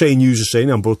all. I'm not saying you're saying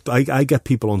that, but I get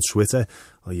people on Twitter,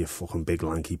 oh, you fucking big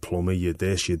lanky plumber, you're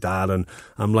this, you're that, and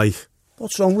I'm like,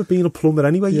 what's wrong with being a plumber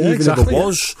anyway? Yeah, even exactly, if it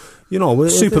was,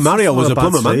 Super Mario was a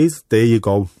plumber, man. There you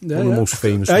go. One of the most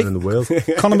famous men in the world.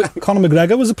 Conor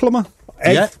McGregor was a plumber.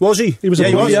 Yeah, was he? He was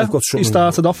a plumber, yeah. He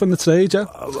started off in the trade, yeah.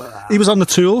 He was on the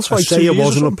tools for like 2 years. I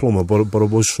wasn't a plumber, but I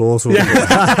was sort of. Yeah.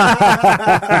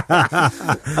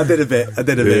 I did a bit. Yeah, I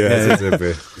did a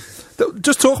bit.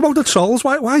 Just talk about the trolls.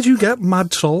 Why do you get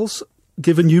mad trolls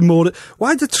giving you more?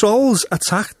 Why do trolls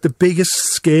attack the biggest,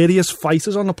 scariest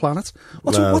fighters on the planet?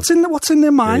 What's in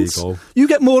their minds? You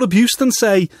get more abuse than,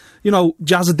 say,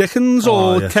 Jazza Dickens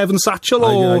or Kevin Satchel.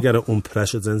 I get an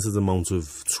unprecedented amount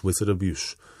of Twitter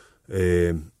abuse,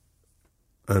 and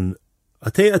I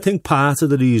think part of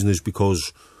the reason is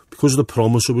because of the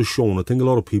promise I was shown. I think a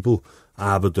lot of people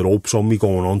harbored their hopes on me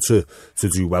going on to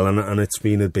do well, and it's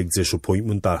been a big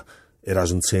disappointment that it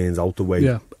hasn't turned out the way.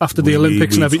 Yeah, after the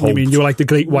Olympics and everything, hoped. You mean you were like the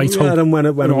great white hope. Yeah, and when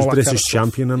I was British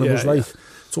champion, and I was like,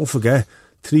 don't forget,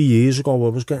 3 years ago I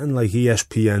was getting like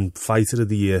ESPN Fighter of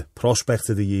the Year, Prospect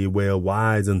of the Year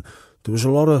worldwide, and there was a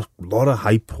lot of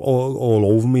hype all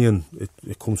over me, and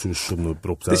it comes to a sudden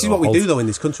abrupt. This is what we do though in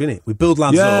this country, innit? We build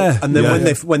lads up, and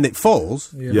then when it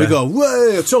falls, we go,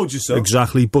 "Whoa, I told you so."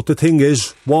 Exactly, but the thing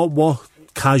is, what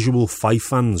casual fight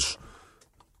fans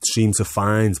seem to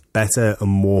find better and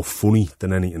more funny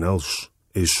than anything else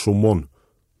is someone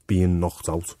being knocked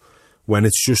out, when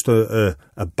it's just a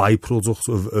byproduct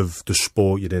of the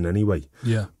sport you're in anyway.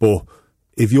 Yeah. But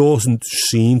if you're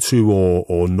seen to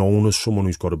or known as someone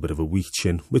who's got a bit of a weak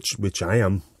chin, which I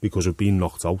am because of being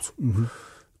knocked out,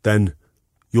 then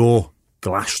you're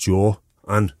glass jaw,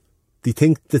 and they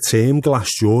think the term glass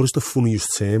jaw is the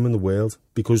funniest term in the world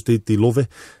because they love it.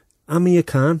 Amir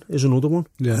Khan is another one.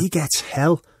 Yeah. He gets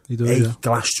hell. He does,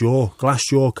 Glass jaw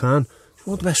Khan. He's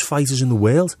one of the best fighters in the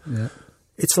world. Yeah.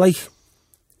 It's like,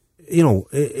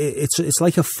 it's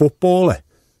like a footballer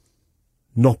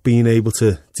not being able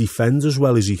to defend as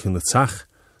well as he can attack.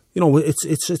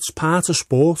 It's part of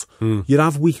sport. You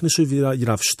have weaknesses, you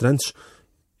have strengths.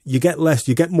 You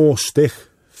get more stick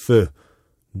for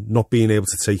not being able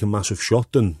to take a massive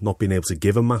shot than not being able to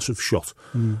give a massive shot.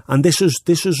 And this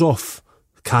is off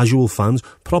casual fans.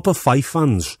 Proper fight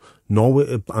fans know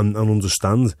it and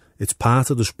understand it's part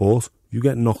of the sport. You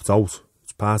get knocked out,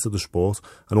 it's part of the sport.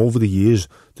 And over the years,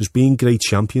 there's been great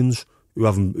champions who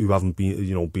haven't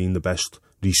been been the best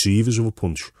receivers of a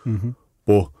punch.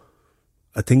 But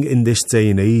I think in this day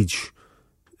and age,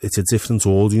 it's a different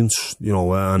audience,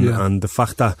 and the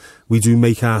fact that we do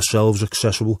make ourselves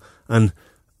accessible, and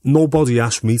nobody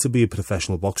asked me to be a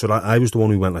professional boxer. I was the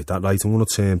one who went like that, right, I'm going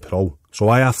to turn pro. So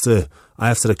I have to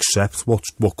accept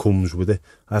what comes with it.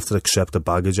 I have to accept the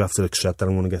baggage. I have to accept that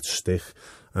I'm going to get stick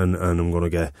and I'm going to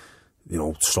get,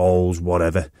 souls,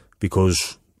 whatever,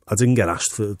 because I didn't get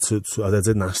asked I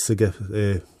didn't ask to get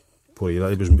put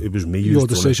it was me. Your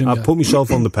decision. I put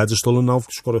myself on the pedestal, and now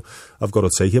I've got to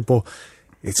take it. But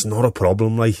it's not a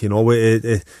problem,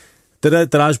 there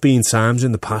has been times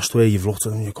in the past where you've looked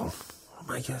at it and you go, oh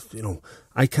my God,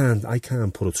 I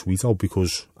can't put a tweet out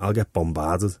because I'll get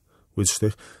bombarded with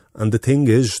stuff. And the thing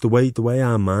is, the way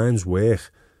our minds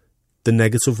work, the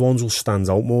negative ones will stand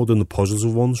out more than the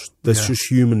positive ones. That's just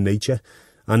human nature.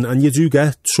 And you do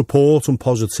get support and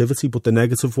positivity, but the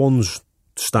negative ones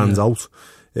stand out.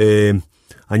 And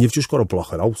you've just got to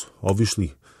block it out,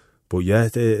 obviously. But yeah,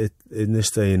 in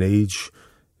this day and age,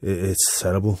 it's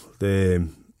terrible. A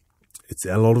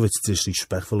lot of it's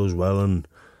disrespectful as well, and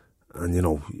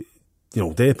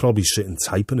they're probably sitting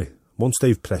typing it. Once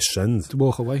they've pressed send, to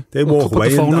walk away. They walk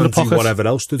away and do whatever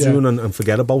else they're doing and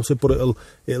forget about it. But it'll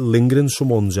linger in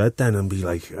someone's head then and be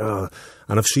like, and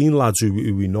I've seen lads who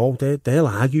we know, they'll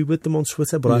argue with them on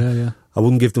Twitter, but I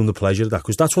wouldn't give them the pleasure of that,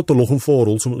 because that's what they're looking for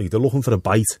ultimately. They're looking for a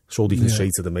bite so they can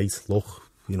say to the mate, look,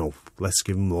 let's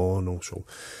give them more. No, so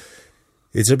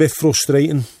it's a bit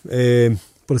frustrating.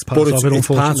 But it's part of it, it's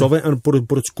part of it,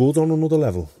 but it's good on another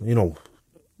level.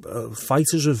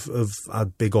 Fighters have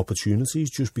had big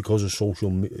opportunities just because of social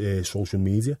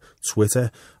media, Twitter,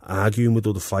 arguing with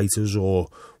other fighters or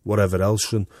whatever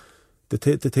else. And the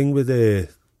thing with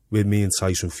me and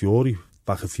Tyson Fury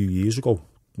back a few years ago,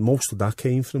 most of that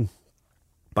came from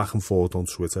back and forth on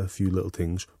Twitter, a few little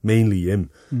things, mainly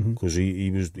him, because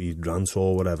he rant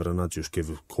or whatever, and I'd just give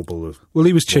a couple of... Well,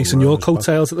 he was chasing your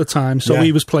coattails at the time, so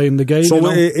he was playing the game. So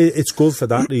it's good for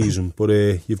that reason, but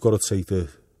you've got to take the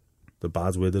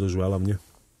bad with it as well, haven't you?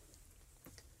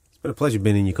 It's been a pleasure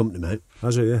being in your company, mate.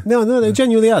 Has it, yeah? No, it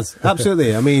genuinely has.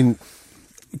 Absolutely. I mean,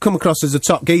 you come across as a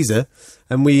top geezer,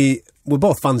 and we're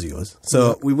both fans of yours,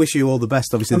 so we wish you all the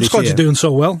best, obviously, I'm this just glad year. you're doing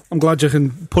so well. I'm glad you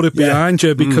can put it behind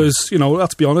you, because,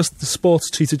 let's be honest, the sport's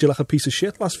treated you like a piece of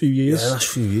shit last few years. Yeah, last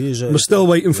few years. We're still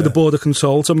waiting for the Border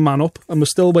Control to man up, and we're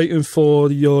still waiting for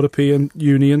the European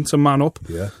Union to man up,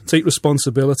 take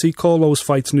responsibility, call those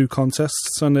fights new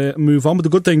contests, and move on. But the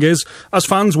good thing is, as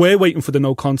fans, we're waiting for the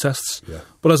no contests. Yeah.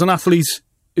 But as an athlete,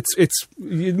 it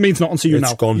means nothing to you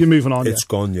now. Gone. You're moving on. It's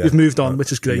gone, yeah. You've moved on,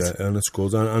 which is great. Yeah, and it's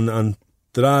good. And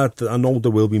I know there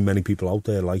will be many people out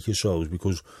there like yourselves,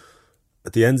 because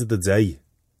at the end of the day,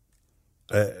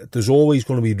 there's always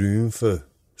going to be room for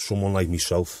someone like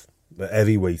myself, a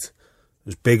heavyweight,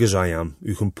 as big as I am,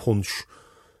 who can punch.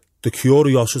 The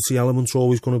curiosity element's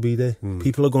always going to be there.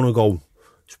 People are going to go,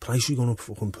 is Pricey going to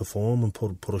fucking perform and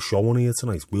put a show on here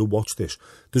tonight? We'll watch this.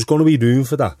 There's going to be room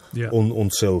for that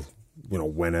until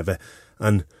whenever.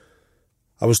 And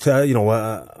I was,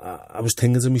 I was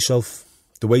thinking to myself,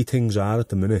 the way things are at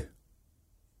the minute,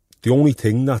 the only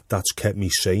thing that's kept me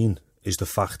sane is the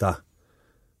fact that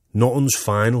nothing's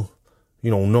final.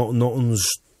 Nothing's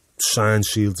signed,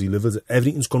 sealed, delivered.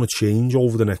 Everything's going to change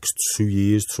over the next 2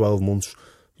 years, 12 months.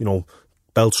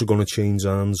 Belts are going to change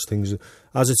hands. Things,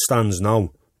 as it stands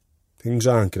now, things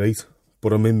aren't great.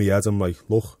 But I'm in my head, I'm like,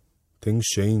 look, things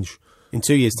change. In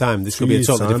 2 years' time, this could be a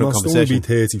totally different conversation. I'll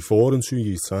still be 34 in 2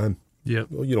 years' time. Yeah.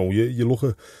 You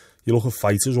look at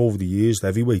fighters over the years, the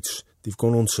heavyweights, they've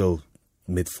gone on till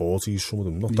mid-40s, some of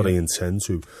them. Not that I intend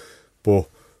to, but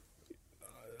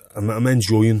I'm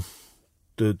enjoying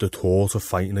the thought of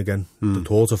fighting again. The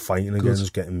thought of fighting again is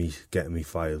getting me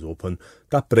fired up. And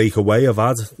that breakaway I've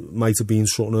had might have been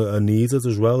something I needed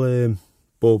as well.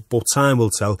 But time will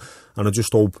tell. And I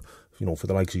just hope, for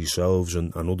the likes of yourselves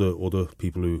and other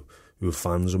people who are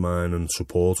fans of mine and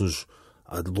supporters,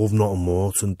 I'd love nothing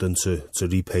more than to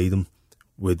repay them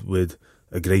with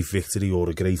a great victory or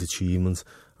a great achievement.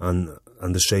 And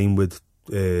the same with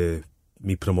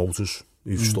me promoters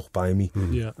who've stuck by me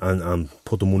and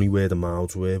put the money where the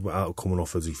mouths were without coming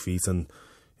off a defeat. And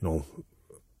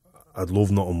I'd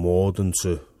love nothing more than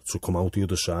to come out the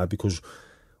other side, because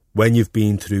when you've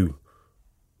been through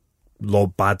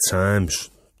bad times,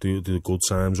 the good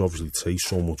times obviously taste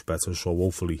so much better. So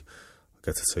hopefully I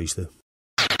get to taste it.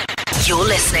 You're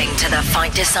listening to the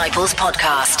Fight Disciples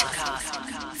podcast.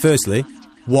 Firstly,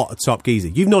 what a top geezer.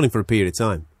 You've known him for a period of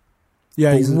time.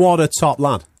 Yeah, what a top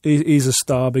lad. He's a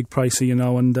star, big Pricey, and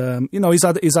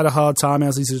he's had a hard time,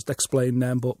 as he's just explained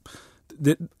then, but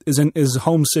his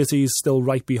home city is still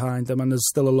right behind him, and there's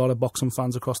still a lot of boxing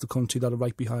fans across the country that are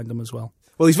right behind him as well.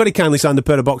 Well, he's very kindly signed a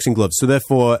pair of boxing gloves, so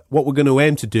therefore what we're going to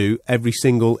aim to do every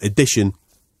single edition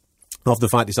of the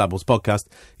Fight Disciples podcast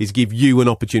is give you an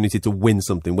opportunity to win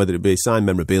something, whether it be signed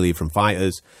memorabilia from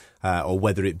fighters or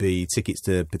whether it be tickets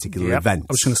to particular events.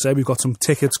 I was going to say, we've got some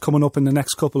tickets coming up in the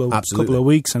next couple of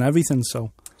weeks and everything.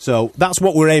 So that's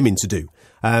what we're aiming to do.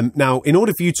 Now, in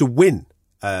order for you to win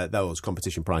those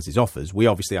competition prizes offers, we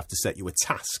obviously have to set you a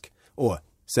task, or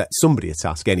set somebody a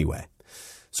task anyway.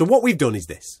 So what we've done is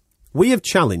this. We have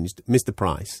challenged Mr.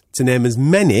 Price to name as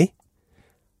many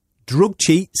drug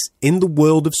cheats in the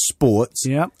world of sports.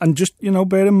 Yeah, and just,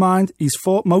 bear in mind, he's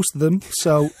fought most of them,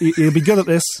 so he'll be good at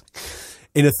this.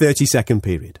 In a 30-second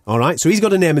period, all right? So he's got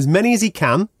to name as many as he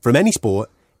can from any sport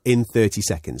in 30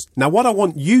 seconds. Now, what I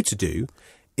want you to do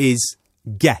is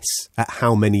guess at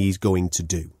how many he's going to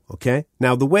do, okay?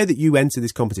 Now, the way that you enter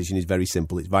this competition is very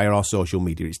simple. It's via our social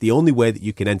media. It's the only way that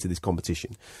you can enter this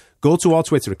competition. Go to our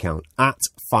Twitter account,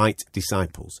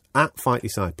 @FightDisciples,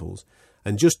 @FightDisciples,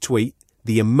 and just tweet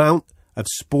the amount of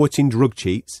sporting drug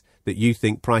cheats that you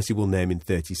think Pricey will name in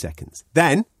 30 seconds.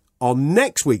 Then, on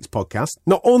next week's podcast,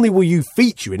 not only will you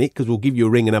feature in it, because we'll give you a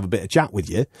ring and have a bit of chat with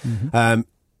you,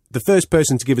 the first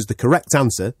person to give us the correct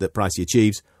answer that Pricey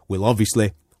achieves will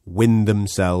obviously win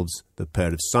themselves the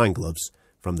pair of signed gloves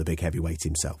from the big heavyweight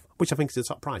himself, which I think is a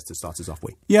top prize to start us off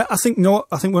with. Yeah, I think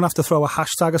we'll have to throw a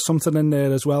hashtag or something in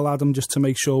there as well, Adam, just to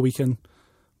make sure we can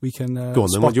Go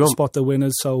on, then, what do you want? Spot the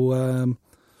winners. So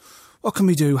what can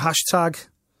we do? Hashtag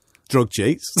drug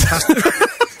cheats.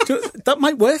 That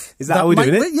might work. Is that how we're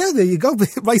doing it? Yeah, there you go.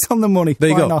 Right on the money. There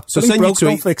you Why go. not? So send your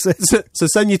tweet. Fix it. So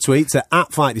send your tweet to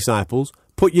 @FightDisciples.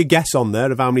 Put your guess on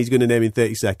there of how many he's going to name in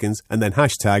 30 seconds, and then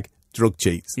hashtag drug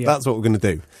cheats. Yeah. That's what we're going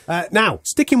to do. Now,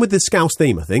 sticking with the Scouse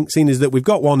theme, I think, seeing as that we've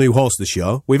got one who hosts the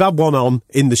show, we've had one on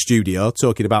in the studio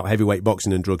talking about heavyweight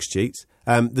boxing and drugs cheats.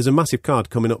 There's a massive card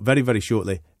coming up very, very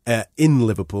shortly in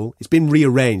Liverpool. It's been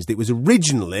rearranged. It was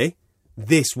originally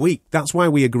this week. That's why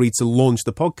we agreed to launch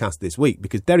the podcast this week,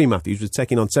 because Derry Matthews was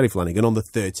taking on Terry Flanagan on the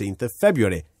 13th of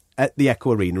February at the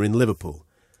Echo Arena in Liverpool.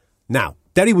 Now,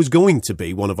 Derry was going to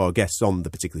be one of our guests on the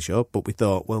particular show, but we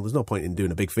thought, well, there's no point in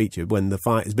doing a big feature when the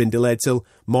fight has been delayed till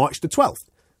March the 12th.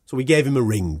 So we gave him a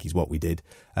ring, is what we did,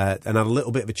 and had a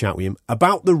little bit of a chat with him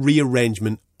about the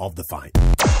rearrangement of the fight.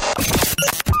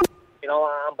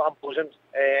 I'm buzzing.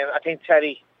 I think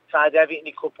Terry tried everything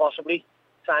he could possibly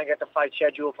try and get the fight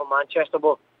scheduled for Manchester,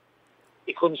 but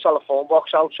he couldn't sell a phone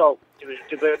box out, so there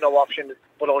was no option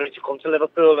but only to come to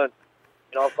Liverpool. And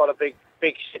I've got a big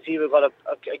city. We've got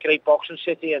a great boxing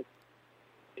city, and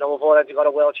we've already got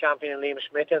a world champion in Liam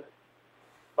Smith. And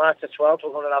March the 12th,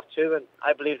 we're going to have two, and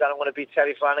I believe that I'm going to beat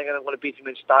Terry Flanagan. I'm going to beat him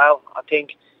in style. I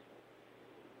think,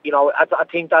 I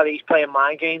think that he's playing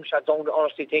mind games. I don't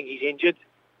honestly think he's injured.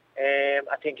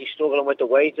 I think he's struggling with the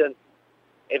weight, and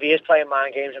if he is playing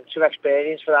mind games, I'm too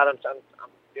experienced for that. I'm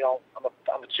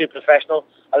a true professional.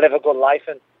 I live a good life,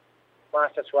 and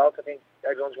March the 12th, I think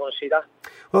everyone's going to see that.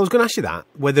 Well, I was going to ask you that,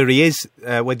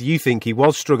 whether you think he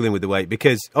was struggling with the weight,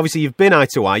 because obviously you've been eye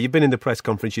to eye, you've been in the press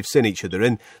conference, you've seen each other,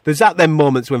 and there's at them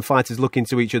moments when fighters look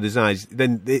into each other's eyes,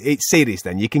 then it's serious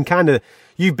then. You can kind of,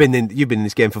 you've been in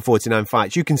this game for 49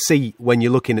 fights, you can see when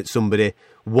you're looking at somebody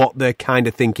what they're kind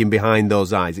of thinking behind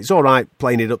those eyes. It's all right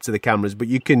playing it up to the cameras, but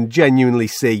you can genuinely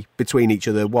see between each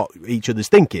other what each other's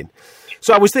thinking.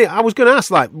 So I was going to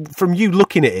ask, like, from you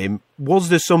looking at him, was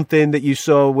there something that you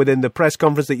saw within the press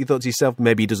conference that you thought to yourself,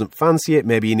 maybe he doesn't fancy it,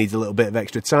 maybe he needs a little bit of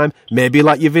extra time, maybe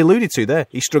like you've alluded to there,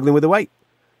 he's struggling with the weight?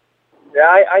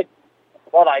 Yeah,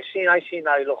 what I seen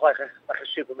now he looked like a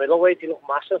super middleweight. He looked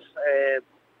massive,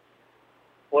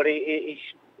 but he's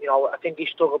I think he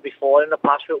struggled before in the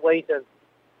past with weight, and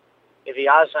if he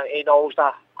has, he knows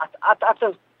that.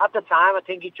 At the time, I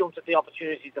think he jumped at the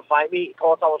opportunity to fight me. He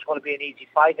thought that was going to be an easy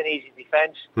fight, an easy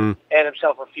defence, earn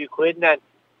himself a few quid. And then,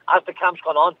 as the camp's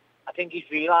gone on, I think he's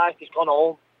realised, he's gone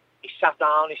home, he's sat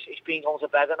down, he's been going to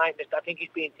bed at night. I think he's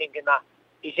been thinking that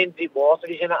he's in deep water,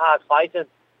 he's in a hard fight, and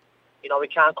he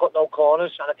can't cut no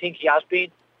corners. And I think he has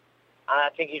been, and I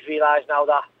think he's realised now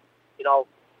that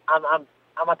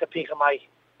I'm at the peak of my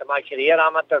career.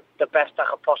 I'm at the best I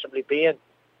could possibly be, and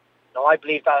I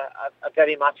believe that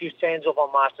Derry Matthews turns up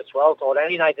on March the 12th or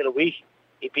any night of the week,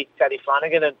 he beats Terry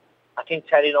Flanagan, and I think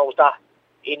Terry knows that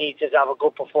he needs to have a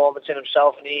good performance in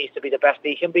himself, and he needs to be the best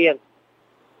he can be. And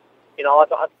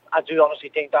I do honestly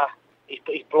think that he's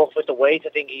bluffed with the weight. I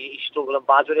think he's struggling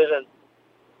bad with it, and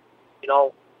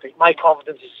my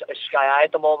confidence is sky high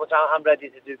at the moment. I'm ready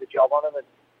to do the job on him, and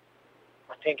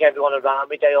I think everyone around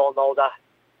me, they all know that.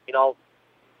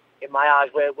 In my eyes,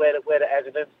 we're the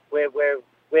evidence, where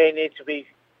we need to be,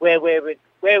 where we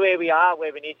are,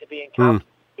 where we need to be in camp.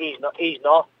 He's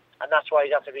not, and that's why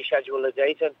he's had to reschedule the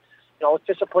date. And it's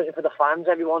disappointing for the fans.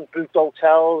 Everyone booked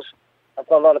hotels. I've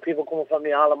got a lot of people coming from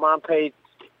the Isle of Man, paid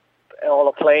all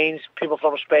the planes. People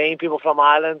from Spain, people from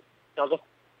Ireland.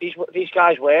 These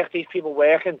guys work. These people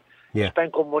work and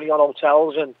spend good money on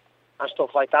hotels and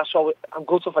stuff like that. So I'm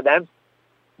gutted for them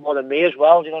more than me as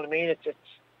well. Do you know what I mean? It's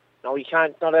you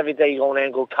can't. Not every day you go and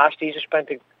earn good cash. These are spent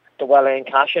the well-earned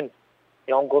cash, and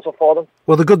I'm gutted for them.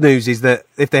 Well, the good news is that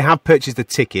if they have purchased a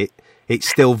ticket, it's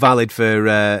still valid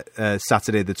for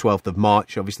Saturday the 12th of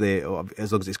March, obviously,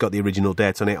 as long as it's got the original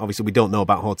date on it. Obviously, we don't know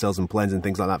about hotels and planes and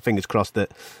things like that. Fingers crossed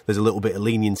that there's a little bit of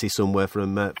leniency somewhere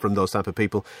from those type of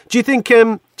people. Do you think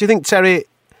Terry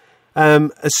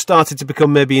has started to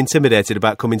become maybe intimidated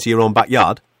about coming to your own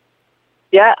backyard?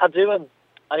 Yeah, I do. And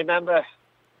I remember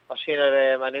I've seen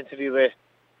an interview with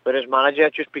his manager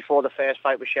just before the first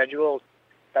fight was scheduled,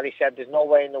 that he said there's no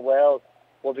way in the world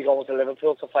we'll be going to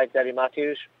Liverpool to fight Derry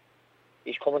Matthews.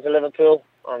 He's coming to Liverpool,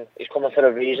 and he's coming for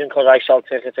a reason, because I sell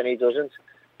tickets and he doesn't.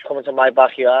 He's coming to my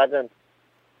backyard, and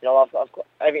I've got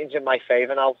everything's in my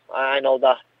favour now. I know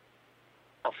that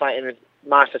I'm fighting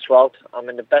March the 12th. I'm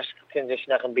in the best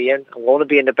condition I can be in. I'm going to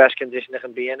be in the best condition I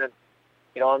can be in, and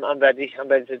I'm ready. I'm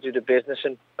ready to do the business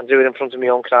and do it in front of my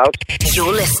own crowd.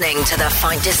 You're listening to the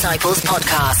Fight Disciples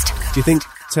podcast. Do you think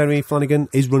Terry Flanagan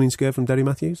is running scared from Derry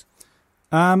Matthews?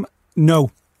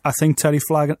 No. I think Terry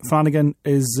Flanagan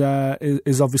is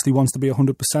obviously wants to be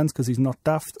 100% because he's not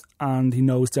daft, and he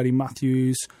knows Derry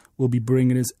Matthews will be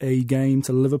bringing his A game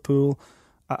to Liverpool.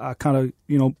 I kind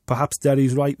of, perhaps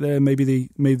Derry's right there. Maybe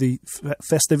the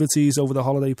festivities over the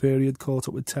holiday period caught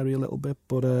up with Terry a little bit,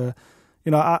 but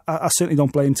I certainly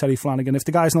don't blame Terry Flanagan. If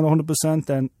the guy's not 100%,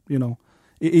 then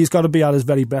he's got to be at his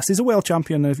very best. He's a world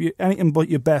champion, and if you anything but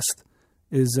your best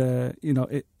is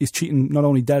he's cheating not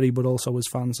only Derry but also his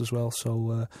fans as well.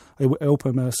 So I hope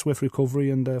him a swift recovery,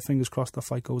 and fingers crossed the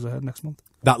fight goes ahead next month.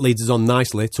 That leads us on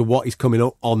nicely to what is coming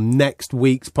up on next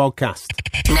week's podcast.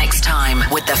 Next time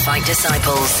with the Fight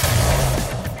Disciples.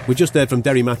 We just heard from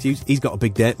Derry Matthews. He's got a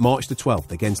big day, March the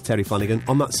 12th, against Terry Flanagan.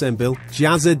 On that same bill,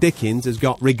 Jazza Dickens has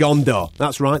got Rigondeaux.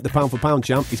 That's right, the pound-for-pound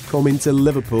champ is coming to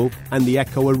Liverpool and the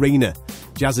Echo Arena.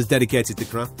 Jazza's dedicated to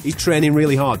craft. He's training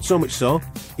really hard, so much so,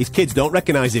 his kids don't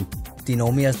recognise him. Do you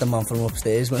know me as the man from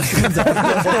upstairs when I come down?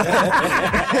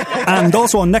 And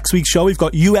also on next week's show, we've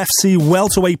got UFC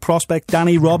welterweight prospect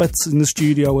Danny Roberts in the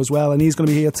studio as well, and he's going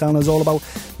to be here telling us all about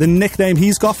the nickname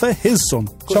he's got for his son.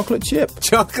 Chocolate Chip.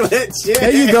 Chocolate Chip.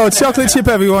 There you go, Chocolate Chip,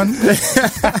 everyone.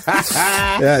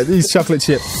 Yeah, he's Chocolate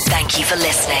Chip. Thank you for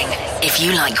listening. If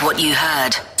you like what you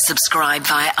heard, subscribe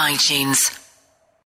via iTunes.